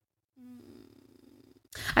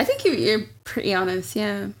 I think you're pretty honest.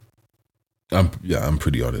 Yeah. I'm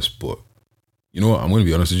pretty honest, but you know what? I'm going to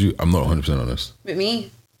be honest with you. I'm not 100% honest. With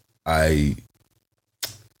me. Because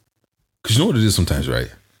you know what it is sometimes, right?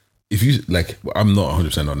 If you, like, I'm not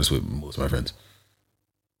 100% honest with most of my friends.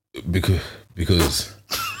 Because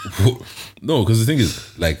no, because the thing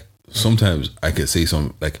is, like, sometimes I could say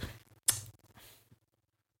some, like,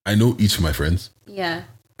 I know each of my friends. Yeah.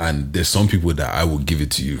 And there's some people that I will give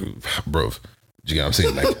it to you, bro. Do you get what I'm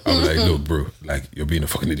saying? Like, I'm like, look, bro, like, you're being a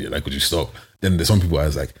fucking idiot. Like, would you stop? Then there's some people I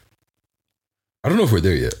was like, I don't know if we're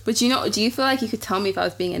there yet. But you know, do you feel like you could tell me if I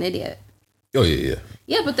was being an idiot? Oh, yeah.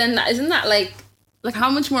 Yeah, but then isn't that like how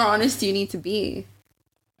much more honest do you need to be?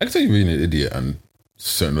 I can tell you're being an idiot and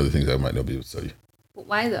certain other things I might not be able to tell you. But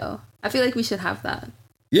why though? I feel like we should have that.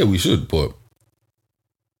 Yeah, we should, but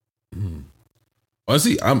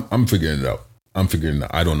honestly, I'm figuring it out.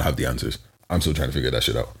 I don't have the answers. I'm still trying to figure that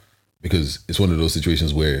shit out. Because it's one of those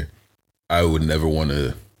situations where I would never want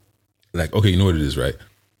to, like, okay, you know what it is, right?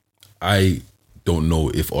 I don't know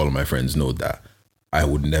if all of my friends know that I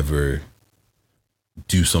would never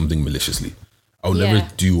do something maliciously. I would never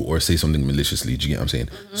do or say something maliciously. Do you get what I'm saying?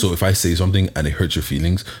 So if I say something and it hurts your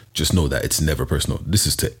feelings, just know that it's never personal. This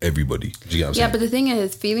is to everybody. Do you get what I'm saying? Yeah, but the thing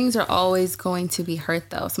is, feelings are always going to be hurt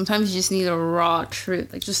though. Sometimes you just need a raw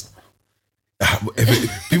truth. Like, just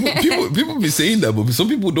people be saying that, but some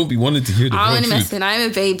people don't be wanting to hear the I'm raw only truth. messing.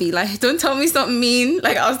 I'm a baby. Like, don't tell me something mean.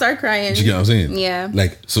 Like, I'll start crying. Do you get what I'm saying? Yeah.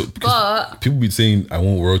 Like, so But people be saying I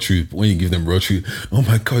want raw truth, but when you give them raw truth, oh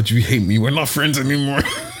my god, you hate me. We're not friends anymore.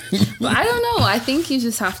 But I don't know. I think you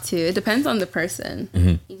just have to. It depends on the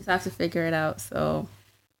person. You just have to figure it out. So,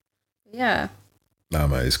 yeah. Nah,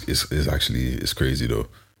 man, it's actually, it's crazy though.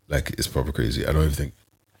 Like, it's proper crazy. I don't even think.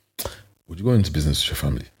 Would you go into business with your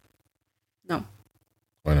family? No.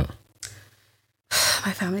 Why not?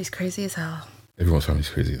 My family's crazy as hell. Everyone's family's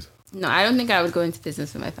crazy. No, I don't think I would go into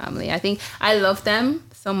business with my family. I think I love them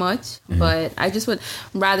so much, but I just would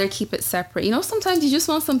rather keep it separate. You know, sometimes you just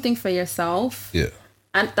want something for yourself. Yeah.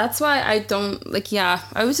 And that's why I don't, like,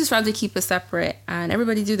 I would just rather keep it separate and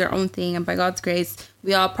everybody do their own thing. And by God's grace,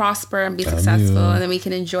 we all prosper and be successful and then we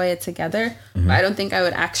can enjoy it together. But I don't think I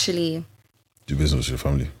would actually Do business with your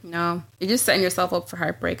family. No. You're just setting yourself up for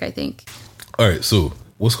heartbreak, I think. All right, so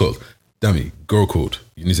what's called? Dammy, girl code.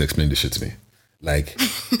 You need to explain this shit to me. Like,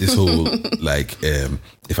 this whole, like,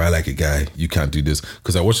 if I like a guy, you can't do this.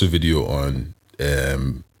 Because I watched a video on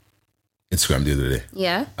Instagram the other day.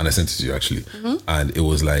 Yeah. And I sent it to you, actually. And it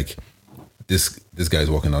was like, this guy's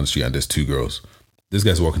walking down the street and there's two girls. This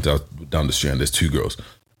guy's walking down the street and there's two girls.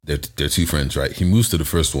 they're two friends, right? He moves to the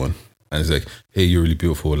first one and he's like, hey, you're really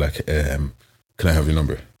beautiful. Like, can I have your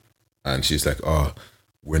number? And she's like, oh,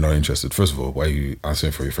 we're not interested. First of all, why are you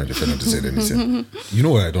asking for your friend? Your friend not to say anything. You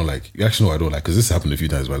know what I don't like? You actually know what I don't like, because this happened a few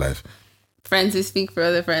times in my life. Friends who speak for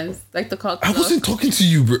other friends, like the cock. I wasn't talking to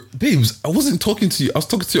you, babes. I wasn't talking to you. I was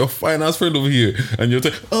talking to your fine ass friend over here, and you're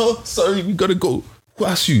like, "Oh, sorry, we gotta go." Who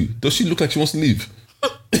asked you? Does she look like she wants to leave?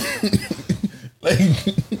 Like,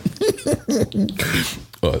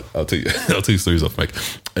 well, I'll tell you stories off mic.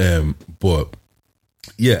 But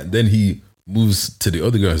yeah, then he moves to the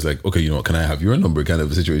other girl. He's like, "Okay, you know what? Can I have your number?" Kind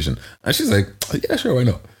of a situation, and she's like, oh, "Yeah, sure, why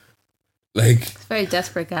not?" Like, very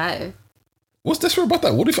desperate guy. What's desperate about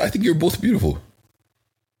that? What if I think you're both beautiful?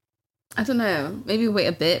 I don't know. Maybe wait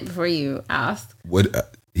a bit before you ask.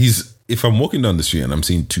 If I'm walking down the street and I'm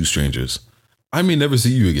seeing two strangers, I may never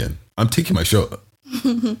see you again. I'm taking my shot.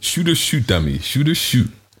 Shoot or shoot, dummy. Shoot or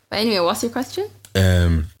shoot. But anyway, what's your question?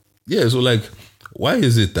 Yeah, so like, why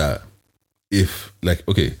is it that if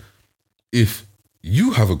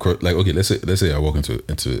you have a like, okay, let's say I walk into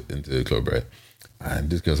the club, right?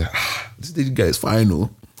 And this girl's like, this guy is fine,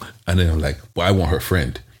 no? And then I'm like, but I want her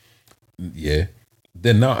friend. Yeah.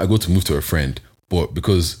 Then now I go to move to her friend, but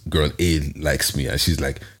because girl A likes me and she's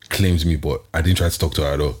like claims me, but I didn't try to talk to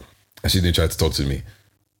her at all, and she didn't try to talk to me.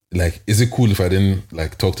 Like, is it cool if I didn't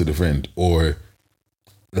like talk to the friend? Or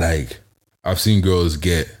like, I've seen girls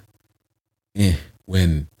get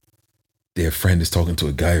when their friend is talking to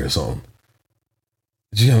a guy or something.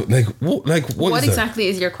 Do you know, what exactly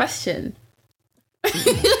is your question?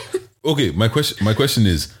 Okay, my question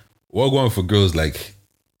is, what going for girls like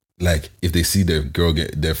if they see their girl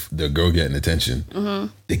getting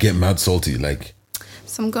attention, they get mad salty. Like,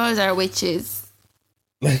 some girls are witches.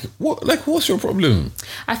 Like what? Like, what's your problem?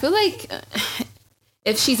 I feel like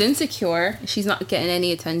if she's insecure, she's not getting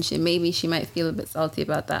any attention. Maybe she might feel a bit salty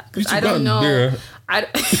about that. Because I don't know.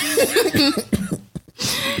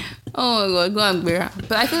 Oh my god, go on, Bira.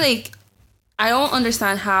 But I feel like I don't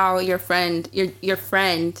understand how your friend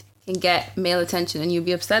can get male attention and you'd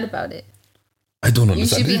be upset about it. I don't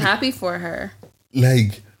understand. You should be happy for her.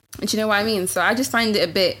 Like, and you know what I mean? So I just find it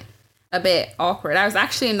a bit awkward. I was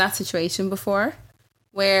actually in that situation before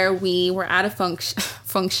where we were at a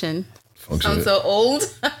function. I'm so old.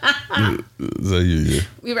 Is that you? Yeah.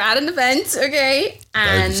 We were at an event, okay?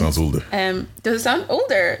 And that sounds older. Does it sound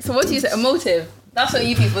older? So what do you say? A motive. That's what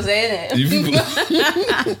you people say, isn't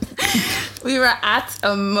it? We were at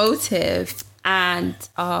a motive and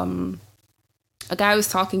a guy was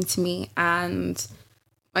talking to me and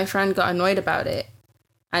my friend got annoyed about it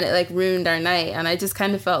and it like ruined our night, and I just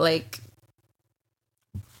kind of felt like,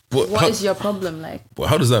 what is your problem? Like, but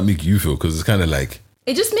how does that make you feel? Because it's kind of like,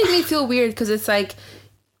 it just made me feel weird because it's like,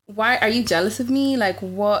 why are you jealous of me? Like,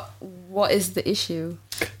 what is the issue?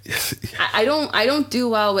 I don't do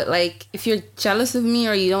well with, like, if you're jealous of me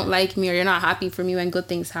or you don't like me or you're not happy for me when good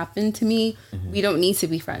things happen to me, we don't need to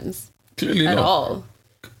be friends. Clearly at not. all.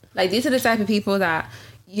 Like, these are the type of people that,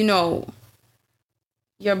 you know,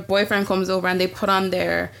 your boyfriend comes over and they put on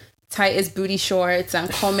their tightest booty shorts and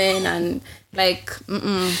come in and like,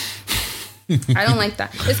 I don't like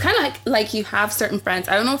that. It's kind of like you have certain friends.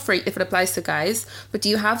 I don't know if it applies to guys, but do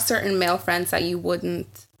you have certain male friends that you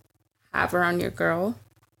wouldn't have around your girl?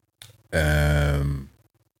 Nah.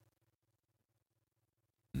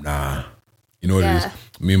 You know what it is? I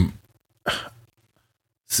mean,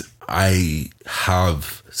 I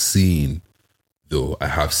have seen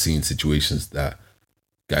situations that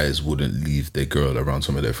guys wouldn't leave their girl around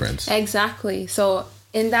some of their friends. Exactly. So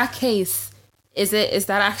in that case, is that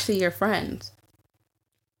actually your friend?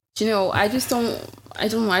 Do you know, I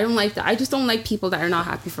don't like that. I just don't like people that are not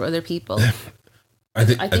happy for other people. I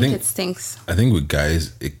think it stinks. I think with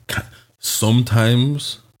guys,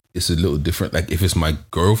 sometimes it's a little different. Like, if it's my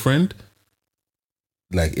girlfriend,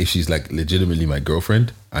 like if she's like legitimately my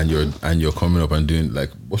girlfriend, and you're coming up and doing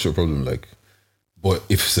like, what's your problem? Like, but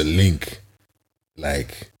if it's a link,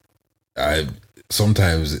 like,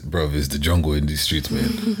 sometimes, bro, it's the jungle in these streets,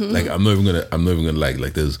 man. Like, I'm not even gonna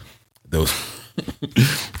like there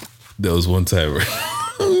was one time where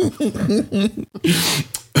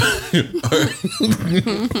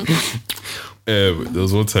there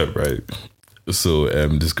was one time, right? So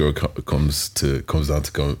this girl comes down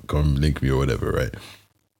to come link me or whatever, right?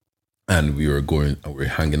 And we were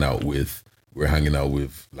hanging out with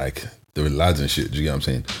like the lads and shit. Do you get what I'm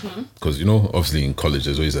saying? Because you know, obviously in college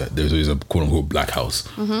there's always a quote unquote black house,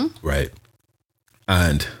 right?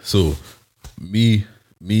 And so me,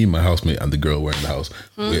 my housemate, and the girl were in the house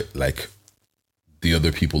with like the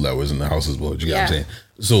other people that was in the house as well. Do you get what I'm saying?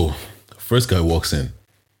 So first guy walks in,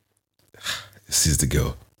 sees the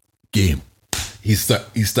girl, game. He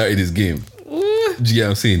started his game. Do you get what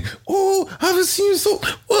I'm saying? Oh, I haven't seen you so.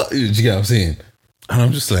 What? Do you get what I'm saying? And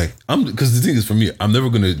I'm just like, because the thing is, for me, I'm never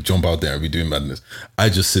gonna jump out there and be doing madness. I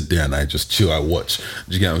just sit there and I just chill. I watch.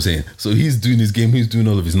 Do you get what I'm saying? So he's doing his game. He's doing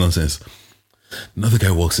all of his nonsense. Another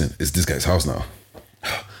guy walks in. It's this guy's house now.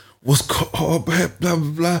 What's blah blah blah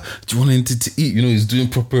blah. Do you want anything to eat? You know, he's doing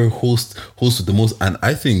proper host with the most. And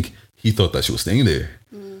I think he thought that she was staying there,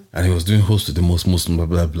 and he was doing host with the most blah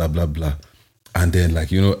blah blah blah blah. And then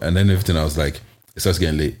like, you know, and then everything, I was like, it starts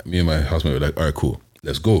getting late. Me and my housemate were like, all right, cool,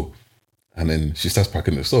 let's go. And then she starts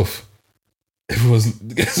packing her stuff. Everyone's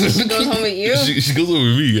She goes home with you? She goes home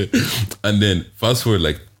with me, yeah. And then fast forward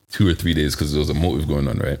like 2 or 3 days, because there was a motive going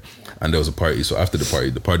on, right? And there was a party. So after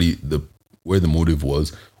the party, where the motive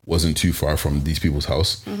wasn't too far from these people's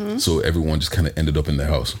house. So everyone just kind of ended up in their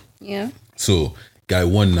house. Yeah. So guy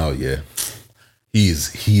one now, yeah,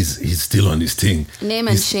 he's still on this thing. Name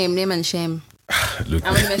and shame. Look,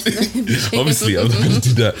 I'm obviously I'm not going to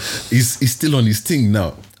do that. He's still on his thing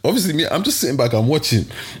now. Obviously, me, I'm just sitting back, I'm watching.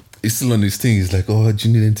 He's still on his thing. He's like, oh, do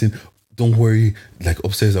you need anything? Don't worry. Like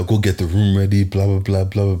upstairs, I'll go get the room ready. Blah blah blah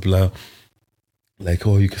blah blah blah. Like,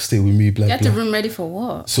 oh, you can stay with me. Blah Get blah. the room ready for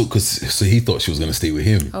what? So he thought she was gonna stay with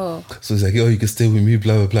him. Oh. So he's like, oh, you can stay with me.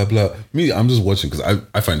 Blah blah blah blah. Me, I'm just watching because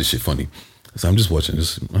I find this shit funny. So I'm just watching.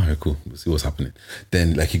 Just all right, cool. We'll see what's happening.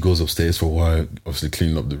 Then like he goes upstairs for a while, obviously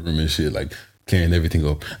cleaning up the room and shit, like clearing everything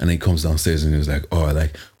up. And then he comes downstairs and he was like, oh,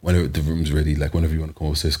 like whenever the room's ready, like whenever you want to come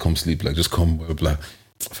upstairs, come sleep. Like just come. Blah blah.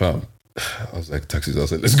 Fam. I was like, taxis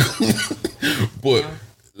outside, let's go. But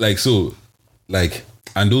like, so like,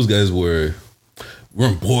 and those guys weren't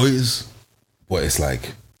boys, but it's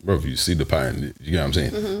like, bro, you see the pattern, you know what I'm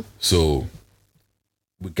saying? So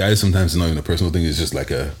with guys, sometimes it's not even a personal thing. It's just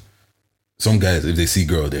like some guys, if they see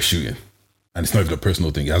girl, they're shooting, and it's not even a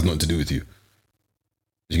personal thing. It has nothing to do with you.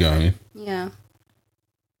 You know what I mean? Yeah.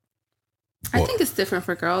 I think it's different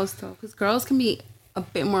for girls though, because girls can be a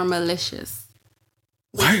bit more malicious.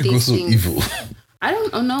 Why are girls so evil? I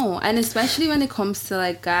don't know. And especially when it comes to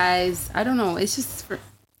like guys, I don't know. It's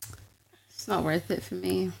not worth it for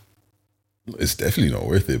me. It's definitely not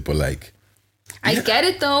worth it, but like, I get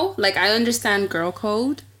it though. Like I understand girl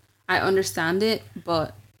code. I understand it,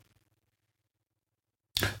 but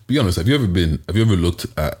be honest, have you ever looked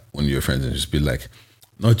at one of your friends and just be like,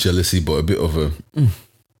 not jealousy, but a bit of a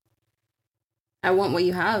I want what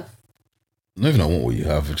you have. Not even I want what you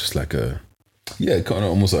have, it's just like yeah, kind of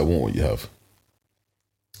almost like I want what you have.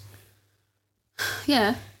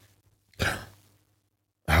 Yeah.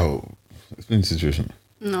 How? Explain the situation.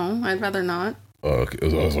 No, I'd rather not. Oh, okay.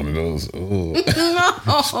 It was one of those. Oh. No.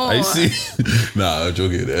 I see. Nah, I'm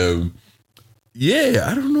joking. Yeah,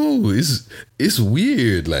 I don't know. It's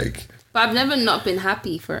weird. Like, but I've never not been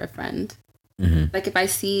happy for a friend. Like if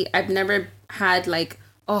I've never had like,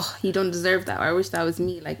 oh, you don't deserve that, or I wish that was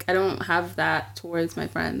me. Like I don't have that towards my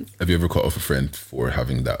friends. Have you ever cut off a friend for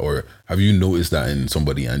having that, or have you noticed that in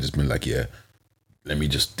somebody and just been like, yeah, let me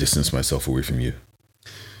just distance myself away from you?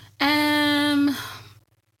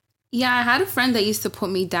 Yeah, I had a friend that used to put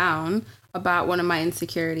me down about one of my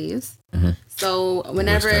insecurities. So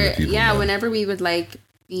whenever, whenever we would like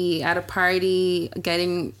be at a party,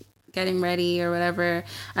 getting ready or whatever,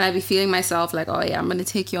 and I'd be feeling myself like, oh yeah, I'm gonna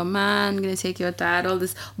take your man, I'm gonna take your dad, all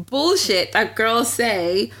this bullshit that girls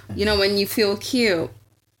say, you know, when you feel cute.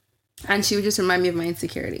 And she would just remind me of my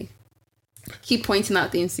insecurity. Keep pointing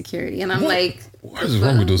out the insecurity, and I'm like, what is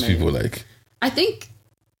wrong with those people? Like, I think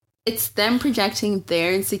it's them projecting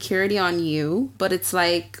their insecurity on you, but it's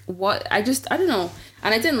like, what? I don't know.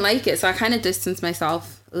 And I didn't like it, so I kind of distanced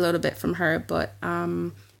myself a little bit from her, but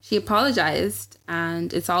she apologized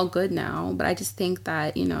and it's all good now. But I just think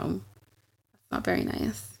that, you know, it's not very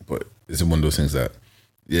nice. But is it one of those things that,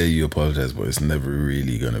 yeah, you apologize, but it's never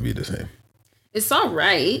really going to be the same? It's all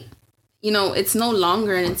right. You know, it's no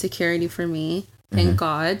longer an insecurity for me, thank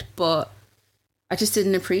God, but I just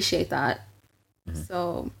didn't appreciate that.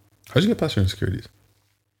 So how'd you get past your insecurities?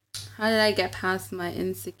 How did I get past my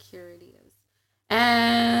insecurities?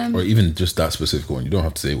 Or even just that specific one. You don't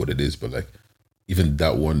have to say what it is, but like even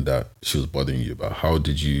that one that she was bothering you about, how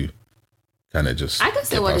did you kind of just... I can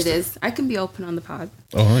say what it is. I can be open on the pod.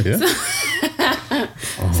 Oh, yeah?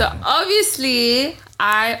 So obviously,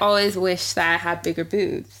 I always wish that I had bigger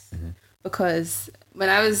boobs. Because when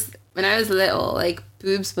I was little, like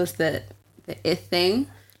boobs was the it thing.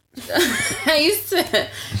 I used to,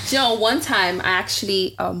 you know, one time I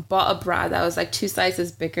actually bought a bra that was like 2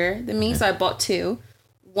 sizes bigger than me. So I bought 2,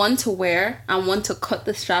 one to wear and one to cut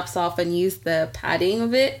the straps off and use the padding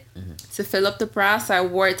of it to fill up the bra. So I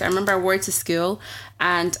remember I wore it to school,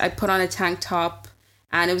 and I put on a tank top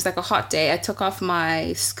and it was like a hot day. I took off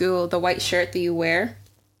the white shirt that you wear.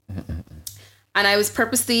 And I was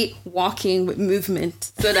purposely walking with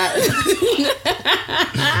movement so that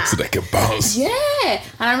so that can bounce. Yeah.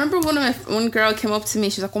 And I remember one girl came up to me.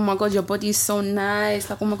 She's like, "Oh my God, your body is so nice.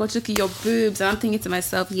 Like, oh my God, look at your boobs." And I'm thinking to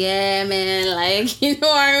myself, yeah, man, like, you know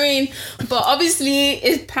what I mean? But obviously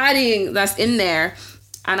it's padding that's in there.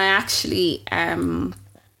 And I actually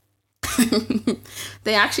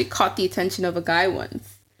they actually caught the attention of a guy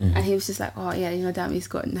once. And he was just like, "Oh yeah, you know, Dammy's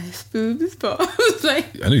got nice boobs." But I was like,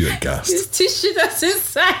 I knew you were gassed. "It's tissue that's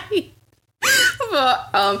inside." But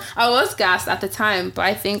I was gassed at the time. But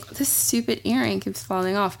I think this stupid earring keeps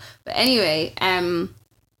falling off. But anyway,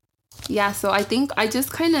 yeah. So I think I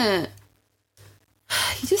just kind of,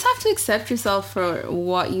 you just have to accept yourself for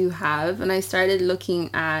what you have. And I started looking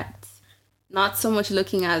at, not so much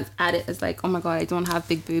looking at it as like, "Oh my God, I don't have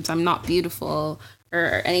big boobs. I'm not beautiful,"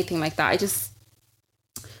 or anything like that.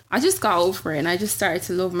 I just got over it, and I just started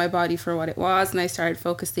to love my body for what it was, and I started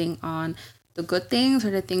focusing on the good things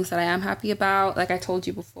or the things that I am happy about. Like I told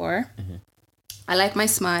you before, I like my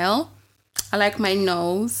smile, I like my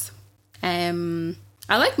nose, I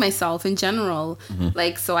like myself in general.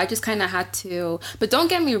 Like, so I just kind of had to, but don't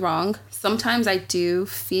get me wrong, sometimes I do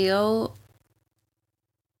feel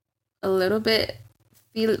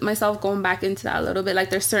myself going back into that a little bit. Like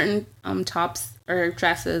there's certain tops or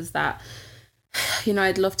dresses that, you know,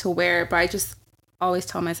 I'd love to wear, but I just always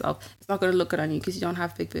tell myself it's not going to look good on you because you don't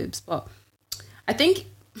have big boobs. But I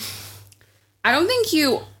don't think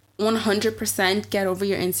you 100% get over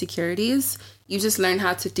your insecurities. You just learn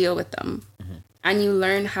how to deal with them, and you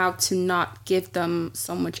learn how to not give them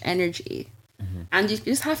so much energy. And you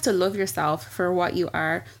just have to love yourself for what you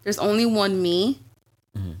are. There's only one me.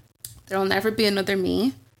 There'll never be another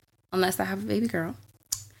me unless I have a baby girl.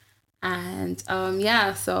 And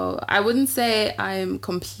yeah, so I wouldn't say I'm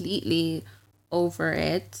completely over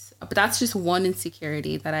it, but that's just one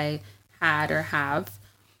insecurity that I had or have.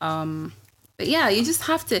 But yeah, you just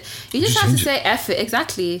have to say F it.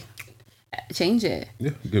 Exactly. Change it.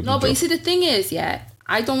 Yeah. No, but you see, the thing is, yeah,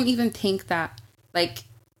 I don't even think that, like,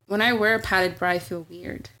 when I wear a padded bra, I feel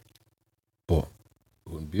weird. But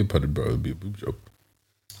it wouldn't be a padded bra, it would be a boob job.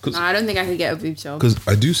 No, I don't think I could get a boob job. Because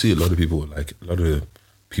I do see a lot of people, like, a lot of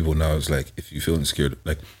people now, it's like, if you feel insecure,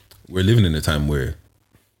 like, we're living in a time where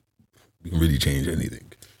we can really change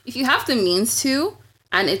anything. If you have the means to,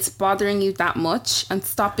 and it's bothering you that much and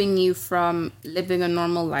stopping you from living a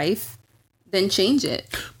normal life, then change it.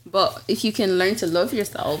 But if you can learn to love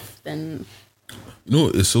yourself, then... No,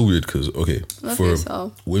 it's so weird because, okay, love for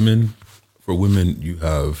yourself. women, you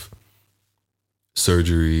have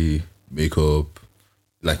surgery, makeup,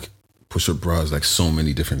 like push-up bras, like so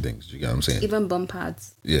many different things. You get what I'm saying? Even bum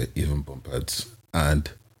pads. Yeah, even bum pads. And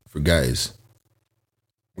for guys,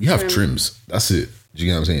 we have trims. That's it. Do you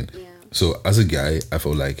get what I'm saying? Yeah. So as a guy, I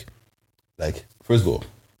feel like first of all,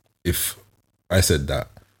 if I said that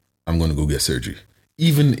I'm gonna go get surgery,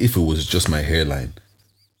 even if it was just my hairline,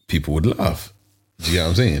 people would laugh. Do you get what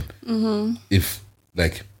I'm saying? Mm-hmm. If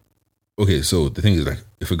like, okay, so the thing is, like,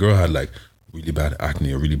 if a girl had like really bad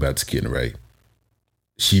acne or really bad skin, right?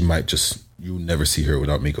 She might just, you'll never see her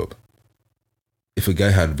without makeup. If a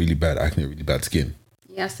guy had really bad acne or really bad skin,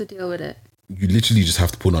 he has to deal with it. You literally just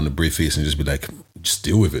have to put on a brave face and just be like, just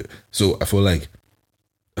deal with it. So I feel like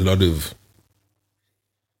a lot of,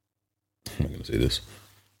 how am I going to say this?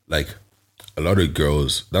 Like a lot of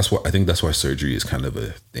girls, I think that's why surgery is kind of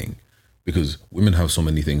a thing, because women have so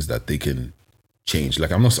many things that they can change.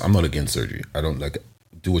 Like I'm not against surgery. I don't like,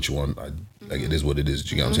 do what you want. Like it is what it is. Do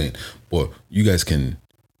you get what I'm saying? But you guys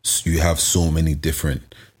you have so many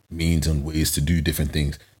different means and ways to do different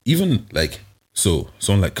things. Even like, so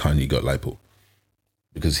someone like Kanye got lipo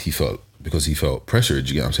because he felt pressured. Do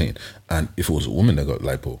you get what I'm saying? And if it was a woman that got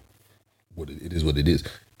lipo, it is what it is.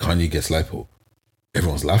 Kanye gets lipo,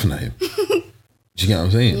 everyone's laughing at him. Do you get what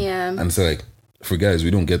I'm saying? Yeah. And so like for guys, we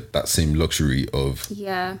don't get that same luxury of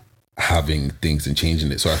having things and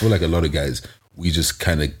changing it. So I feel like a lot of guys, we just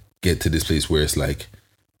kind of get to this place where it's like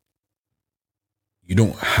you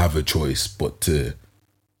don't have a choice but to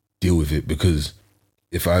deal with it, because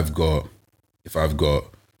if I've got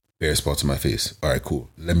bare spots on my face, all right, cool,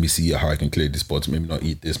 let me see how I can clear these spots. Maybe not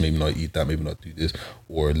eat this, maybe not eat that, maybe not do this.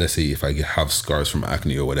 Or let's say if I have scars from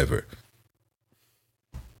acne or whatever,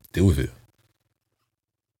 deal with it.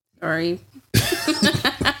 Sorry.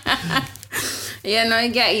 Yeah, no, I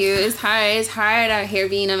get you. It's hard out here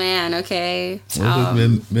being a man, okay?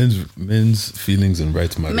 Men's feelings and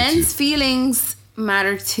rights matter men's too. Feelings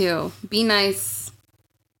matter too. Be nice.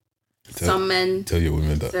 Some men tell your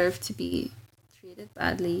women that deserve to be treated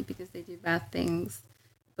badly because they do bad things.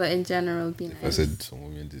 But in general, be nice. I said some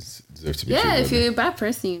women deserve to be Yeah, treated if badly. you're a bad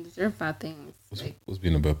person, you deserve bad things. Like, What's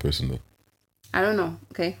being a bad person though? I don't know.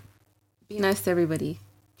 Okay, be nice to everybody.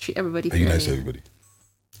 Treat everybody Are you fairly. nice to everybody?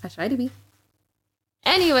 I try to be.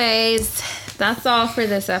 Anyways, that's all for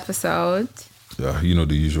this episode. Yeah, you know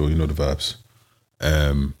the usual, you know the vibes.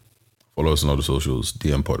 Follow us on all the socials,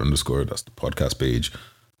 DM_pod_, that's the podcast page.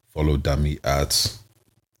 Follow Dami at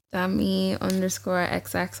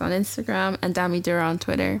Dami_XX on Instagram and Dami Dura on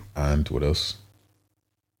Twitter. and what else?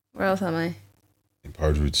 Where else am I?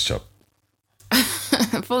 Empowered Roots Shop.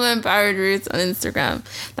 Follow Empowered Roots on Instagram.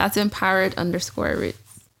 That's empowered_roots.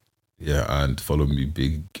 Yeah, and follow me,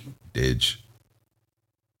 Big Dej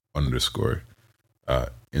 _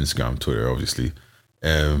 Instagram, Twitter, obviously.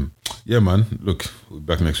 Yeah, man. Look, we'll be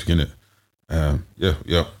back next week, innit?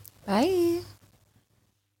 Yeah. Bye.